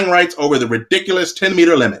deserves flying rights over the ridiculous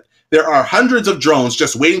 10-meter limit. There are hundreds of drones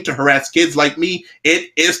just waiting to harass kids like me.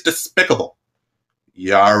 It is despicable.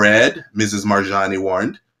 Yared, Mrs. Marjani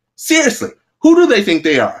warned. Seriously, who do they think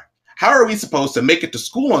they are? How are we supposed to make it to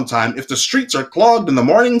school on time if the streets are clogged in the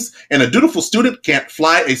mornings and a dutiful student can't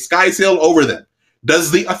fly a sky sail over them? Does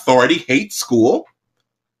the authority hate school?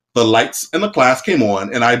 The lights in the class came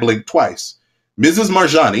on and I blinked twice. Mrs.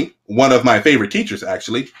 Marjani, one of my favorite teachers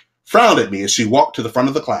actually, frowned at me as she walked to the front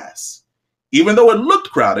of the class. Even though it looked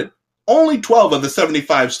crowded, only 12 of the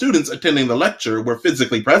 75 students attending the lecture were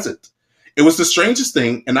physically present. It was the strangest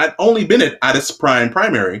thing, and I'd only been at Addis Prime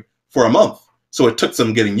Primary for a month, so it took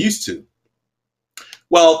some getting used to.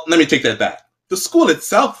 Well, let me take that back. The school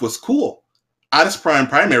itself was cool. Addis Prime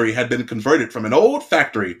Primary had been converted from an old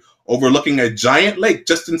factory overlooking a giant lake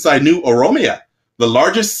just inside New Oromia, the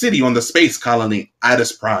largest city on the space colony,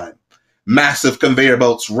 Addis Prime. Massive conveyor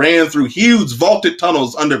belts ran through huge vaulted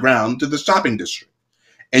tunnels underground to the shopping district,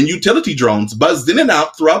 and utility drones buzzed in and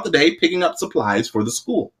out throughout the day picking up supplies for the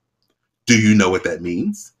school. Do you know what that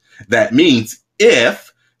means? That means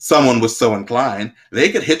if someone was so inclined,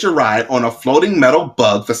 they could hitch a ride on a floating metal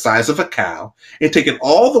bug the size of a cow and take it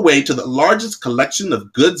all the way to the largest collection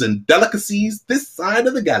of goods and delicacies this side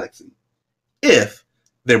of the galaxy. If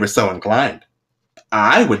they were so inclined.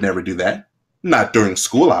 I would never do that. Not during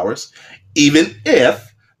school hours. Even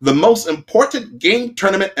if the most important game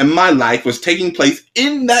tournament in my life was taking place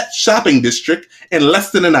in that shopping district in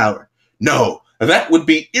less than an hour. No, that would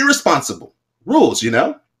be irresponsible. Rules, you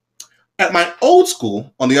know? At my old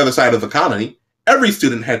school, on the other side of the colony, every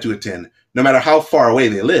student had to attend, no matter how far away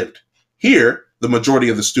they lived. Here, the majority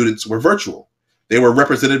of the students were virtual. They were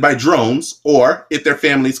represented by drones, or, if their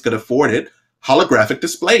families could afford it, holographic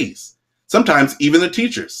displays. Sometimes even the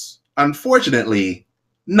teachers. Unfortunately,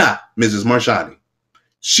 not Mrs. Marjani.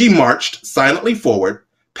 She marched silently forward,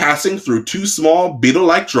 passing through two small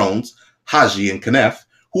beetle-like drones, Haji and Kanef,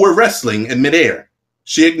 who were wrestling in midair.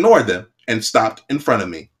 She ignored them and stopped in front of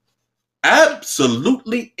me.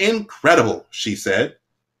 Absolutely incredible, she said.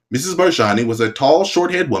 Mrs. Marjani was a tall,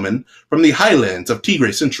 short-haired woman from the highlands of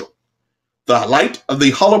Tigray Central. The light of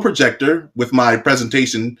the hollow projector with my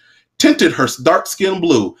presentation tinted her dark skin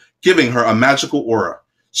blue, giving her a magical aura.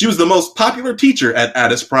 She was the most popular teacher at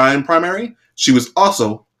Addis Prime Primary. She was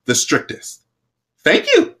also the strictest. Thank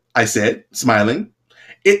you, I said, smiling.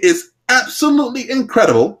 It is absolutely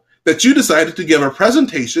incredible that you decided to give a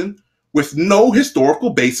presentation with no historical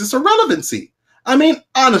basis or relevancy. I mean,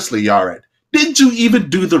 honestly, Yared, did you even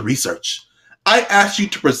do the research? I asked you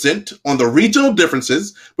to present on the regional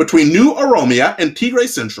differences between New Oromia and Tigray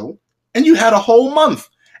Central, and you had a whole month.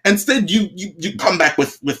 Instead, you come back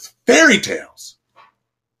with fairy tales.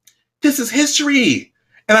 This is history,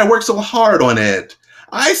 and I worked so hard on it.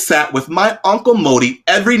 I sat with my Uncle Modi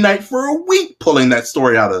every night for a week pulling that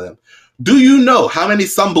story out of them. Do you know how many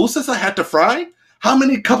sambusas I had to fry? How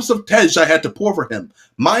many cups of tej I had to pour for him?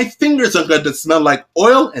 My fingers are going to smell like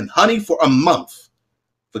oil and honey for a month.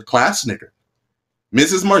 The class sniggered.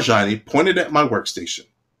 Mrs. Marjani pointed at my workstation.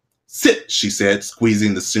 Sit, she said,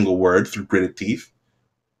 squeezing the single word through gritted teeth.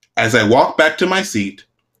 As I walked back to my seat,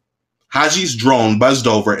 Haji's drone buzzed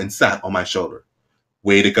over and sat on my shoulder.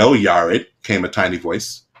 Way to go, Yared, came a tiny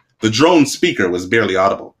voice. The drone speaker was barely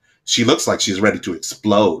audible. She looks like she's ready to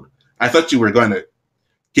explode. I thought you were going to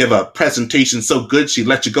give a presentation so good she'd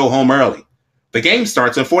let you go home early. The game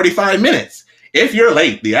starts in 45 minutes. If you're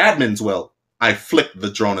late, the admins will. I flicked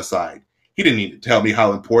the drone aside. He didn't need to tell me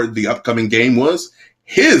how important the upcoming game was.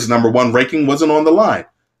 His #1 ranking wasn't on the line.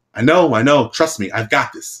 I know. Trust me, I've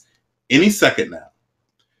got this. Any second now.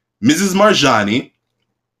 Mrs. Marjani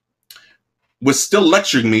was still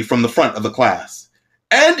lecturing me from the front of the class.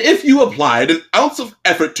 And if you applied an ounce of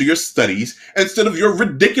effort to your studies instead of your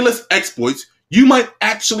ridiculous exploits, you might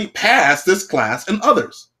actually pass this class and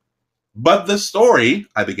others. But the story,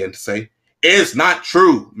 I began to say, It's not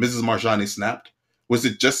true, Mrs. Marjani snapped. Was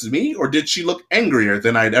it just me, or did she look angrier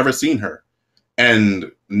than I'd ever seen her?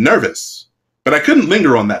 And nervous. But I couldn't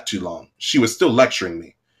linger on that too long. She was still lecturing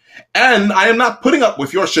me. And I am not putting up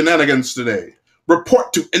with your shenanigans today.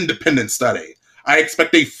 Report to independent study. I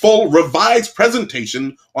expect a full revised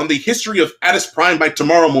presentation on the history of Addis Prime by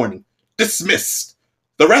tomorrow morning. Dismissed.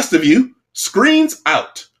 The rest of you, screens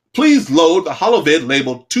out. Please load the holovid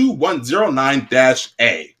labeled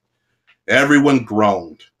 2109-A. Everyone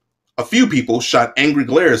groaned. A few people shot angry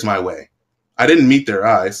glares my way. I didn't meet their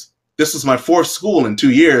eyes. This was my fourth school in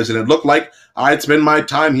 2 years, and it looked like I'd spend my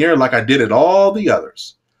time here like I did at all the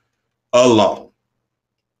others. Alone.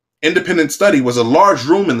 Independent study was a large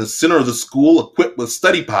room in the center of the school equipped with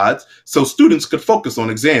study pods so students could focus on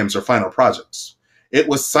exams or final projects. It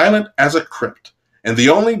was silent as a crypt, and the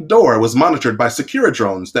only door was monitored by security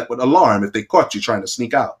drones that would alarm if they caught you trying to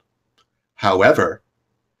sneak out. However,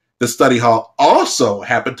 the study hall also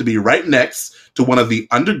happened to be right next to one of the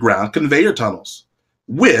underground conveyor tunnels,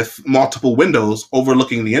 with multiple windows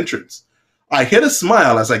overlooking the entrance. I hid a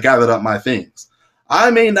smile as I gathered up my things.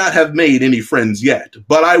 I may not have made any friends yet,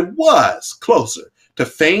 but I was closer to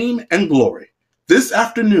fame and glory. This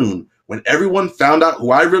afternoon, when everyone found out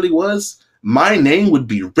who I really was, my name would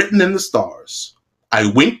be written in the stars. I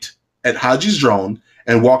winked at Haji's drone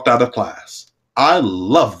and walked out of class. I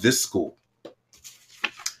love this school.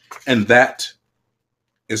 And that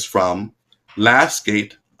is from Last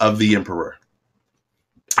Gate of the Emperor.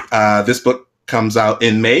 This book comes out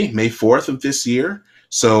in May 4th of this year.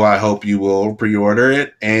 So I hope you will pre-order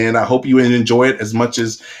it, and I hope you enjoy it as much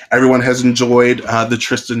as everyone has enjoyed the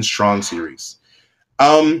Tristan Strong series.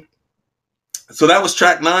 So that was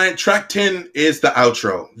track 9. Track 10 is the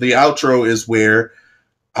outro. The outro is where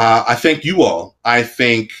I thank you all. I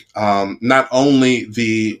thank not only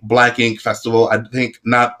the Black Ink Festival, I think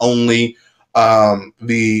not only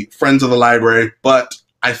the Friends of the Library, but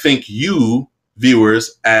I thank you,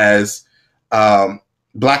 viewers, as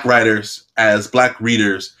Black writers, as Black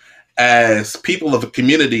readers, as people of a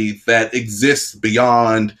community that exists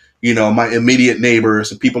beyond, my immediate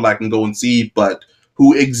neighbors and people I can go and see, but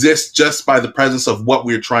who exist just by the presence of what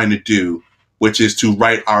we're trying to do, which is to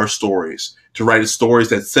write our stories, to write stories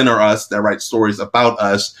that center us, that write stories about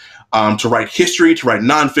us, to write history, to write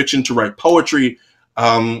nonfiction, to write poetry,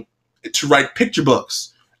 to write picture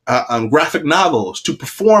books, graphic novels, to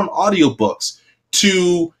perform audiobooks,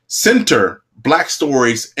 to center Black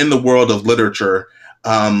stories in the world of literature,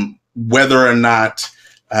 whether or not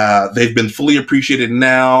they've been fully appreciated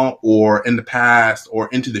now or in the past or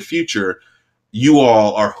into the future. You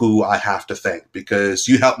all are who I have to thank, because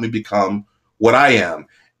you helped me become what I am.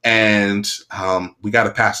 And we got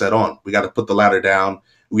to pass that on. We got to put the ladder down.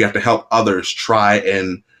 We have to help others try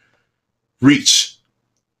and reach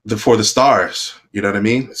for the stars. You know what I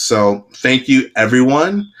mean? So thank you,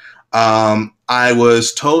 everyone. I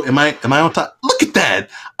was told, am I on time? Look at that.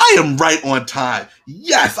 I am right on time.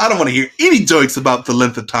 Yes, I don't want to hear any jokes about the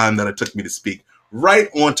length of time that it took me to speak. Right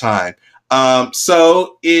on time.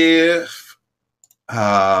 So if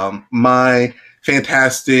my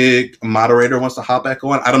fantastic moderator wants to hop back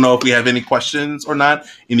on, I don't know if we have any questions or not,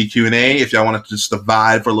 any Q&A. If y'all want to just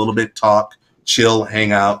vibe for a little bit, talk, chill,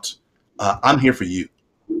 hang out, I'm here for you.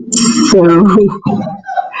 So,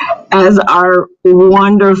 as our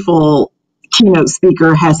wonderful keynote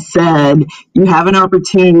speaker has said, you have an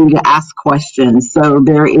opportunity to ask questions. So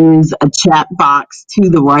there is a chat box to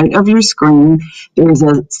the right of your screen. There's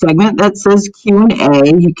a segment that says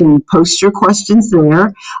Q&A. You can post your questions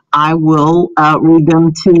there. I will read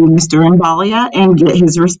them to Mr. Mbalia and get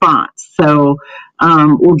his response. So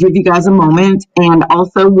we'll give you guys a moment, and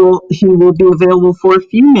also he will be available for a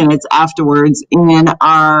few minutes afterwards in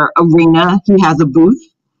our arena. He has a booth.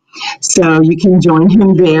 So you can join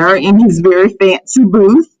him there in his very fancy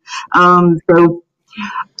booth. So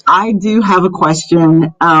I do have a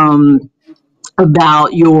question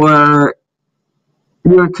about your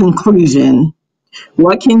conclusion.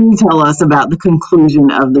 What can you tell us about the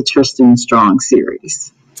conclusion of the Tristan Strong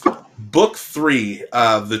series? Book 3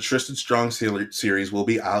 of the Tristan Strong series will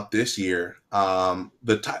be out this year. I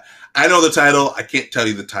know the title. I can't tell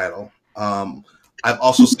you the title. I've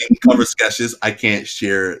also seen cover sketches. I can't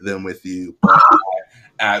share them with you, but I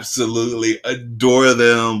absolutely adore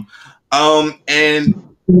them.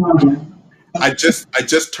 And I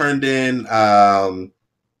just turned in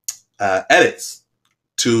edits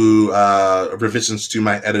to revisions to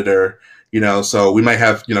my editor. So we might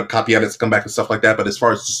have copy edits come back and stuff like that. But as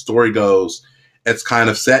far as the story goes, it's kind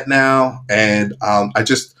of set now, and I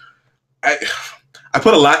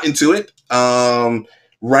put a lot into it.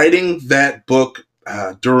 Writing that book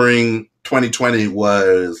during 2020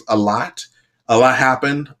 was a lot. A lot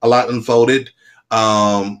happened. A lot unfolded.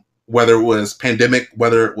 Whether it was pandemic,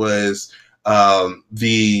 whether it was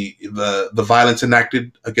the violence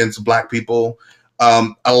enacted against Black people,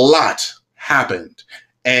 a lot happened.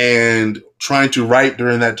 And trying to write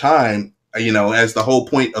during that time, you know, as the whole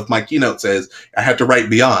point of my keynote says, I had to write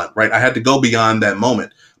beyond, right? I had to go beyond that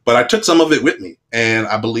moment. But I took some of it with me, and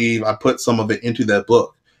I believe I put some of it into that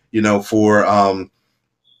book, you know, for a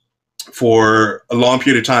long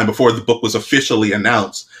period of time before the book was officially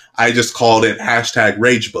announced. I just called it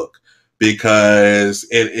 #RageBook because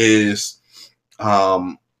it is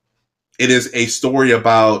a story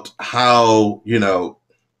about how, you know,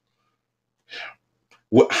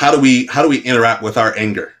 how do we interact with our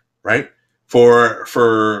anger, right?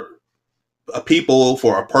 For a people,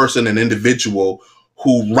 for a person, an individual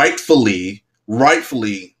who rightfully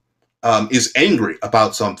is angry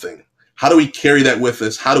about something. How do we carry that with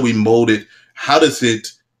us? How do we mold it? How does it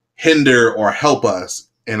hinder or help us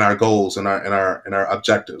in our goals and our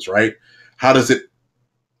objectives, right? How does it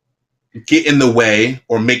get in the way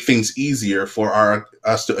or make things easier for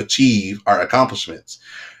us to achieve our accomplishments?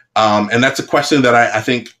 And that's a question that I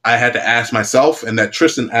think I had to ask myself, and that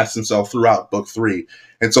Tristan asked himself throughout book 3.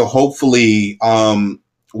 And so hopefully,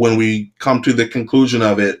 when we come to the conclusion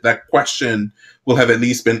of it, that question will have at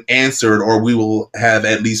least been answered, or we will have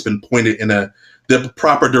at least been pointed in the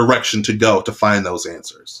proper direction to go to find those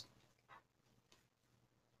answers.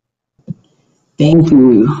 Thank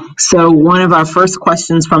you. So one of our first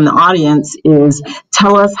questions from the audience is,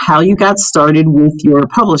 tell us how you got started with your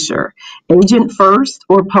publisher. Agent first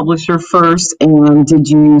or publisher first, and did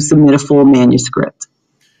you submit a full manuscript?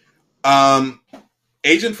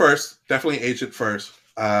 Agent first, definitely agent first.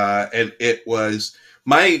 And it was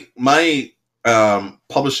my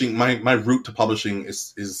publishing, my route to publishing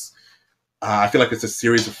is I feel like it's a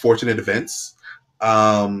series of fortunate events.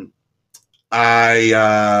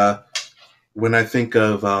 When I think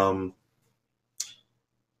of,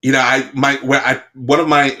 you know, I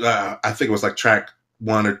think it was like track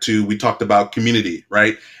 1 or 2, we talked about community,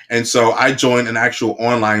 right? And so I joined an actual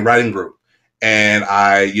online writing group, and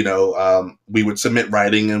we would submit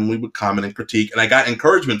writing and we would comment and critique, and I got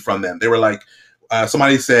encouragement from them. They were like,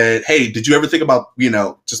 somebody said, hey, did you ever think about, you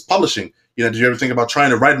know, just publishing? You know, did you ever think about trying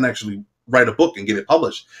to write a book and get it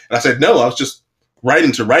published? And I said, no, I was just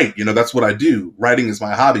writing to write. You know, that's what I do. Writing is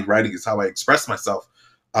my hobby. Writing is how I express myself.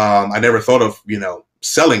 I never thought of, you know,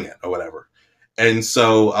 selling it or whatever. And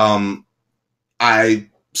so I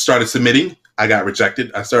started submitting. I got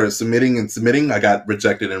rejected. I started submitting and submitting. I got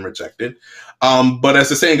rejected and rejected. But as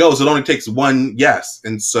the saying goes, it only takes one yes.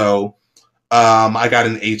 And so I got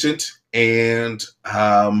an agent and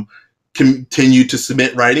continued to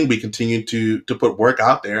submit writing. We continued to put work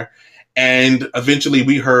out there. And eventually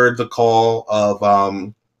we heard the call of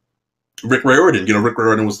Rick Riordan. You know, Rick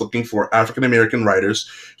Riordan was looking for African-American writers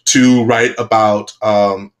to write about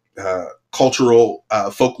cultural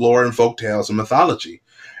folklore and folktales and mythology.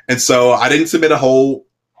 And so I didn't submit a whole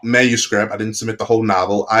manuscript. I didn't submit the whole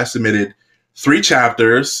novel. I submitted 3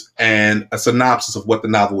 chapters and a synopsis of what the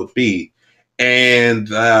novel would be. And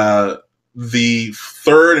the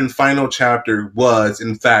 3rd and final chapter was,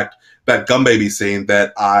 in fact, that Gum Baby scene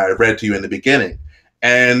that I read to you in the beginning.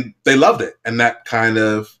 And they loved it. And that kind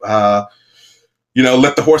of, let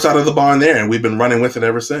the horse out of the barn there. And we've been running with it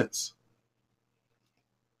ever since.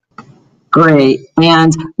 Great.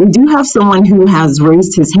 And we do have someone who has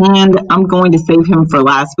raised his hand. I'm going to save him for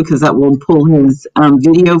last because that will pull his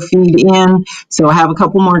video feed in. So I have a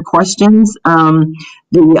couple more questions.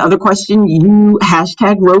 The other question, you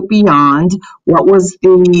 #wrote beyond. What was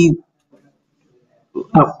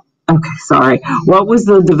What was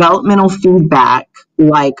the developmental feedback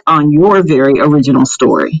like on your very original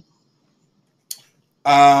story?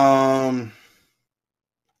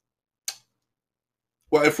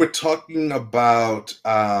 Well, if we're talking about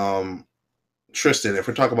Tristan,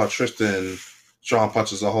 Sean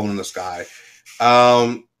Punches a Hole in the Sky.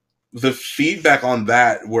 The feedback on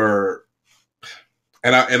that were,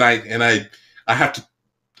 I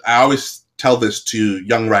always tell this to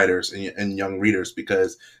young writers and young readers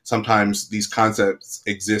because sometimes these concepts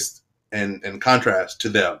exist in contrast to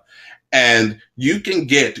them, and you can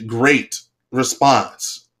get great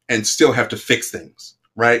response and still have to fix things.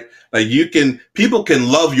 Right? Like people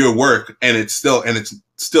can love your work and it's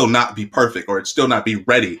still not be perfect, or it's still not be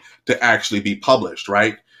ready to actually be published.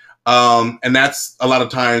 Right? And that's a lot of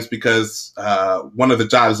times because one of the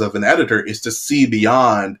jobs of an editor is to see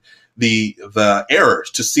beyond the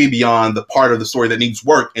errors, to see beyond the part of the story that needs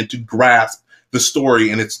work, and to grasp the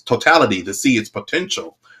story in its totality, to see its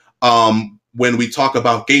potential. when we talk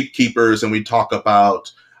about gatekeepers and we talk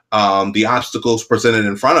about the obstacles presented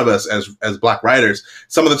in front of us as Black writers,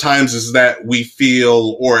 some of the times is that we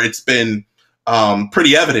feel, or it's been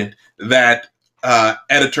pretty evident that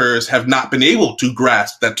editors have not been able to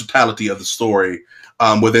grasp that totality of the story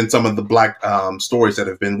within some of the Black stories that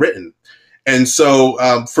have been written. And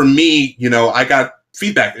so for me, I got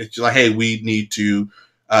feedback. It's like, hey, we need to,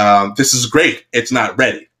 this is great. It's not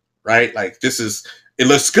ready, right? Like it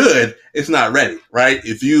looks good. It's not ready, right?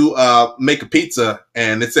 If you make a pizza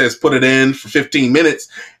and it says put it in for 15 minutes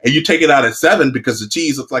and you take it out at 7 because the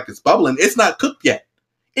cheese looks like it's bubbling, it's not cooked yet.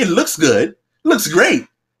 It looks good. It looks great.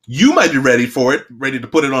 You might be ready for it, ready to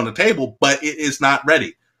put it on the table, but it is not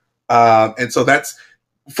ready. And so that's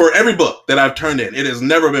for every book that I've turned in. It has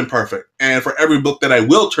never been perfect. And for every book that I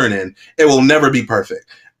will turn in, it will never be perfect.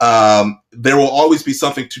 There will always be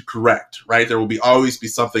something to correct, right? There will always be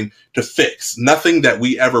something to fix. Nothing that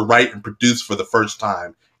we ever write and produce for the first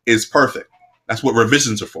time is perfect. That's what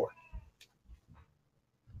revisions are for.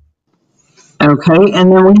 Okay,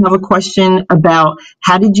 and then we have a question about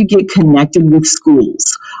how did you get connected with schools?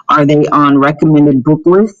 Are they on recommended book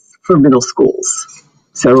lists for middle schools?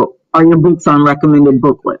 So are your books on recommended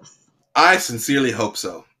book lists? I sincerely hope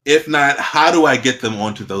so. If not, how do I get them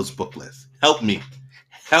onto those book lists? Help me.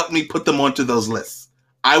 Help me put them onto those lists.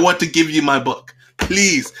 I want to give you my book.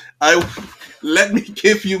 Please, let me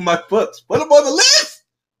give you my books. Put them on the list.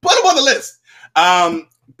 Put them on the list.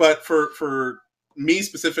 But for me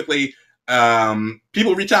specifically,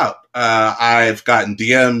 people reach out. I've gotten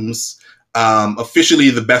DMs. Officially,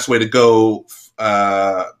 the best way to go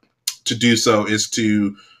to do so is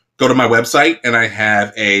to go to my website, and I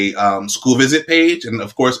have a school visit page. And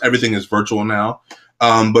of course, everything is virtual now.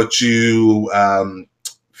 But you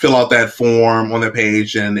fill out that form on the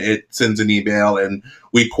page, and it sends an email, and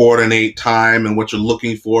we coordinate time and what you're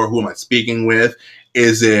looking for. Who am I speaking with?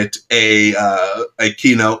 Is it a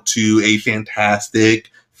keynote to a fantastic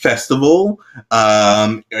festival?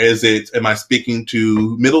 Am I speaking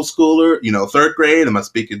to middle schooler, third grade? Am I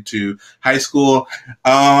speaking to high school?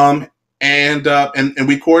 And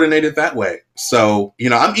we coordinate it that way. So,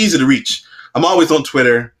 I'm easy to reach. I'm always on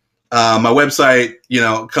Twitter. My website,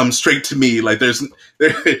 comes straight to me. Like there's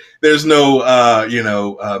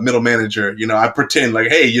no, middle manager. I pretend like,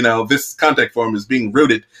 hey, this contact form is being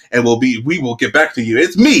routed and we will get back to you.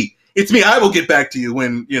 It's me. I will get back to you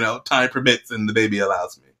when, time permits and the baby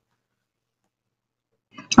allows me.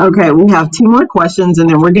 Okay, we have 2 more questions and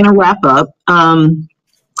then we're going to wrap up.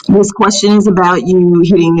 This question is about you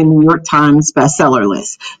hitting the New York Times bestseller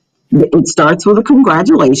list. It starts with a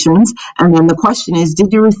congratulations, and then the question is,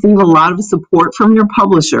 did you receive a lot of support from your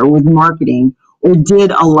publisher with marketing, or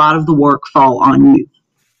did a lot of the work fall on you?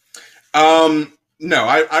 No,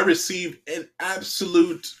 I received an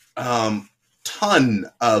absolute ton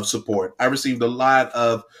of support. I received a lot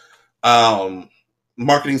of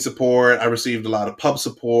marketing support. I received a lot of pub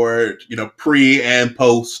support, pre and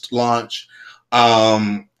post launch.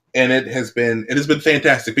 And it has been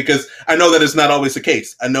fantastic because I know that it's not always the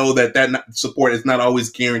case. I know that support is not always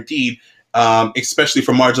guaranteed, especially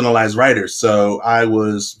for marginalized writers. So I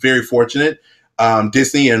was very fortunate.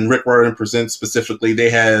 Disney and Rick Riordan Presents specifically,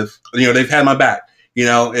 they've had my back.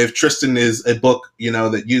 If Tristan is a book,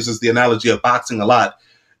 that uses the analogy of boxing a lot,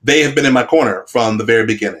 they have been in my corner from the very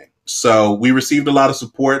beginning. So we received a lot of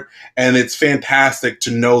support, and it's fantastic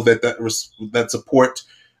to know that support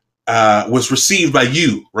was received by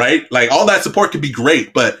you, right? Like all that support could be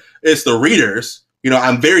great, but it's the readers.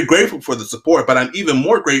 I'm very grateful for the support, but I'm even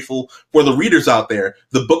more grateful for the readers out there,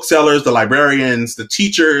 the booksellers, the librarians, the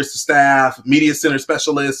teachers, the staff, media center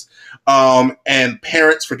specialists, and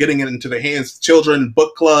parents for getting it into the hands of children,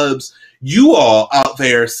 book clubs. You all out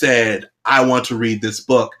there said, I want to read this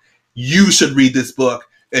book. You should read this book,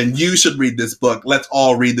 and you should read this book. Let's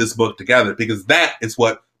all read this book together, because that is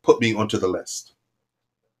what put me onto the list.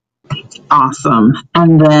 Awesome.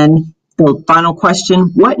 And then the final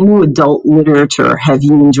question, what new adult literature have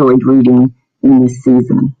you enjoyed reading in this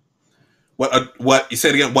season? What you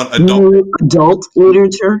said again? What adult? New adult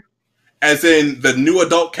literature? As in the new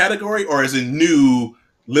adult category, or as in new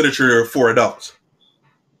literature for adults?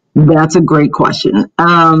 That's a great question.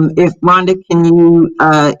 If Rhonda, can you,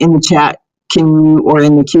 in the chat, or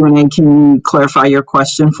in the Q&A, can you clarify your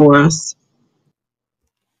question for us?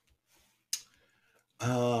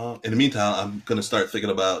 In the meantime, I'm going to start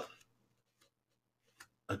thinking about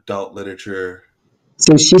adult literature.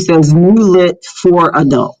 So she says new lit for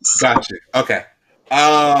adults. Gotcha. Okay.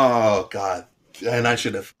 Oh God. And I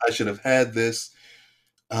should have had this.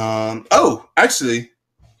 Actually,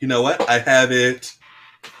 you know what? I have it.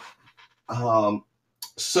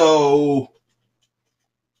 So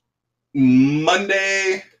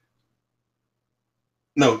Monday.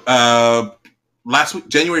 No, last week,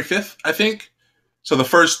 January 5th, I think. So the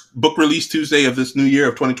first book release Tuesday of this new year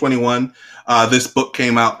of 2021, this book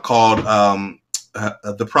came out called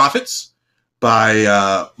The Prophets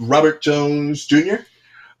by Robert Jones Jr.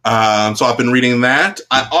 So I've been reading that.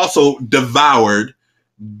 I also devoured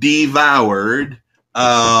The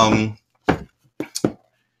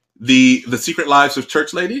Secret Lives of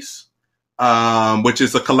Church Ladies, which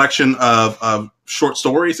is a collection of short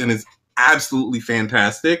stories, and is absolutely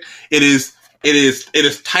fantastic. It is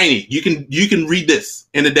tiny. You can read this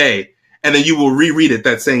in a day, and then you will reread it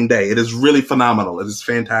that same day. It is really phenomenal. It is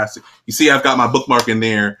fantastic. You see, I've got my bookmark in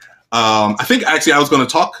there. I think actually I was going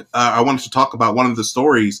to talk. I wanted to talk about one of the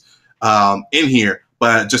stories in here,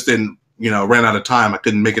 but just ran out of time. I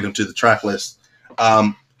couldn't make it into the track list.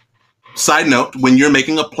 Side note, when you're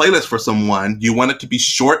making a playlist for someone, you want it to be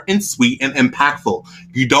short and sweet and impactful.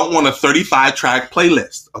 You don't want a 35-track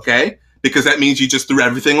playlist, okay? Because that means you just threw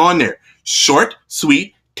everything on there. Short,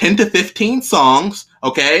 sweet, 10 to 15 songs,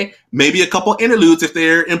 okay? Maybe a couple interludes if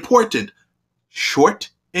they're important. Short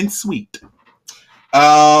and sweet.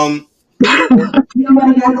 So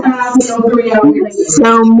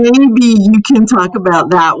maybe you can talk about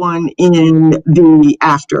that one in the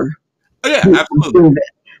after. Oh, yeah, absolutely.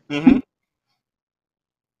 Mm-hmm.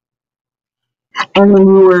 And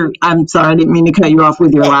then I'm sorry, I didn't mean to cut you off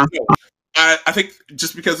with your last. I think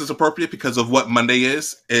just because it's appropriate, because of what Monday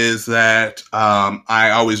is that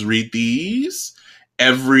I always read these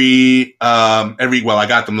every I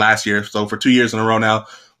got them last year, so for 2 years in a row now,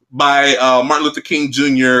 by Martin Luther King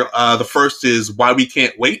Jr. The first is Why We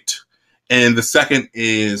Can't Wait, and the second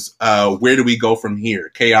is Where Do We Go From Here,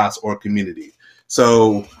 Chaos or Community.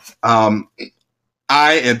 So I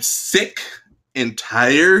am sick and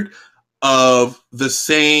tired of the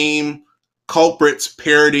same culprits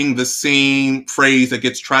parroting the same phrase that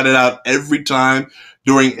gets trotted out every time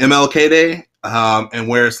during MLK Day, and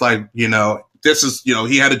where it's like, this is,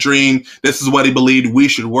 he had a dream, this is what he believed, we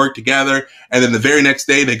should work together, and then the very next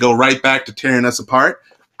day they go right back to tearing us apart.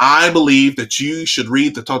 I believe that you should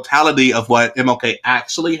read the totality of what MLK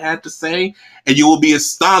actually had to say, and you will be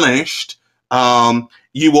astonished.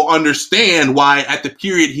 You will understand why at the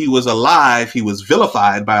period he was alive, he was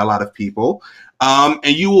vilified by a lot of people. And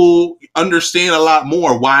you will understand a lot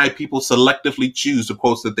more why people selectively choose the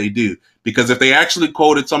quotes that they do. Because if they actually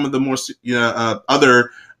quoted some of the more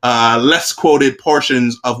other less quoted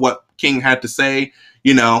portions of what King had to say,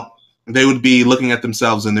 they would be looking at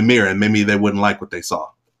themselves in the mirror, and maybe they wouldn't like what they saw.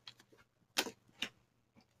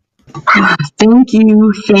 Thank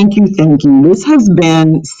you. This has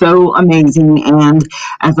been so amazing. And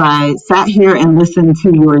as I sat here and listened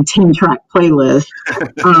to your 10-track playlist,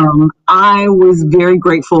 I was very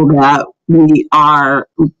grateful that we are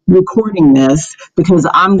recording this, because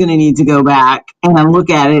I'm going to need to go back and look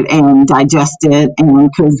at it and digest it. And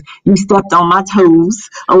because you stepped on my toes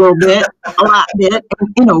a lot bit,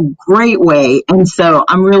 in a great way. And so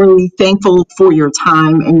I'm really thankful for your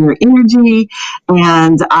time and your energy.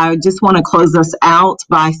 And I just want to close us out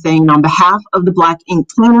by saying, on behalf of the Black Ink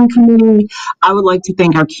Planning Committee, I would like to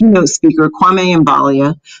thank our keynote speaker, Kwame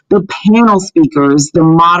Mbalia, the panel speakers, the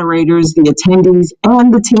moderators, the attendees,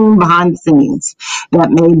 and the team behind the scenes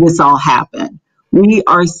that made this all happen. We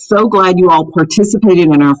are so glad you all participated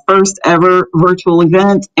in our first ever virtual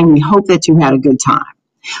event, and we hope that you had a good time.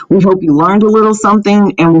 We hope you learned a little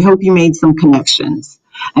something, and we hope you made some connections.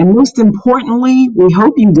 And most importantly, we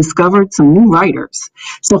hope you discovered some new writers.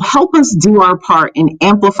 So help us do our part in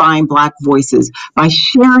amplifying Black voices by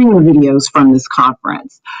sharing the videos from this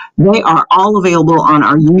conference. They are all available on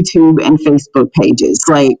our YouTube and Facebook pages.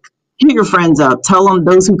 Like, hit your friends up, tell them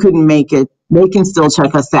those who couldn't make it, they can still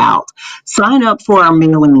check us out. Sign up for our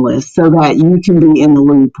mailing list so that you can be in the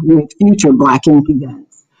loop with future Black Ink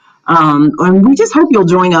events. And we just hope you'll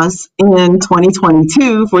join us in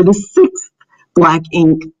 2022 for the 6th Black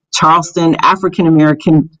Ink Charleston African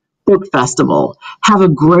American Book Festival. Have a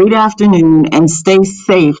great afternoon and stay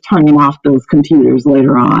safe turning off those computers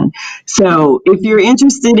later on. So if you're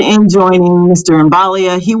interested in joining Mr.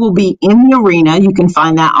 Mbalia, he will be in the arena. You can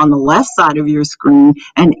find that on the left side of your screen,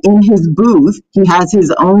 and in his booth, he has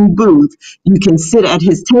his own booth. You can sit at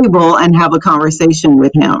his table and have a conversation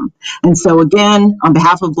with him. And so again, on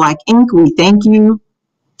behalf of Black Ink, we thank you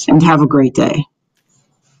and have a great day.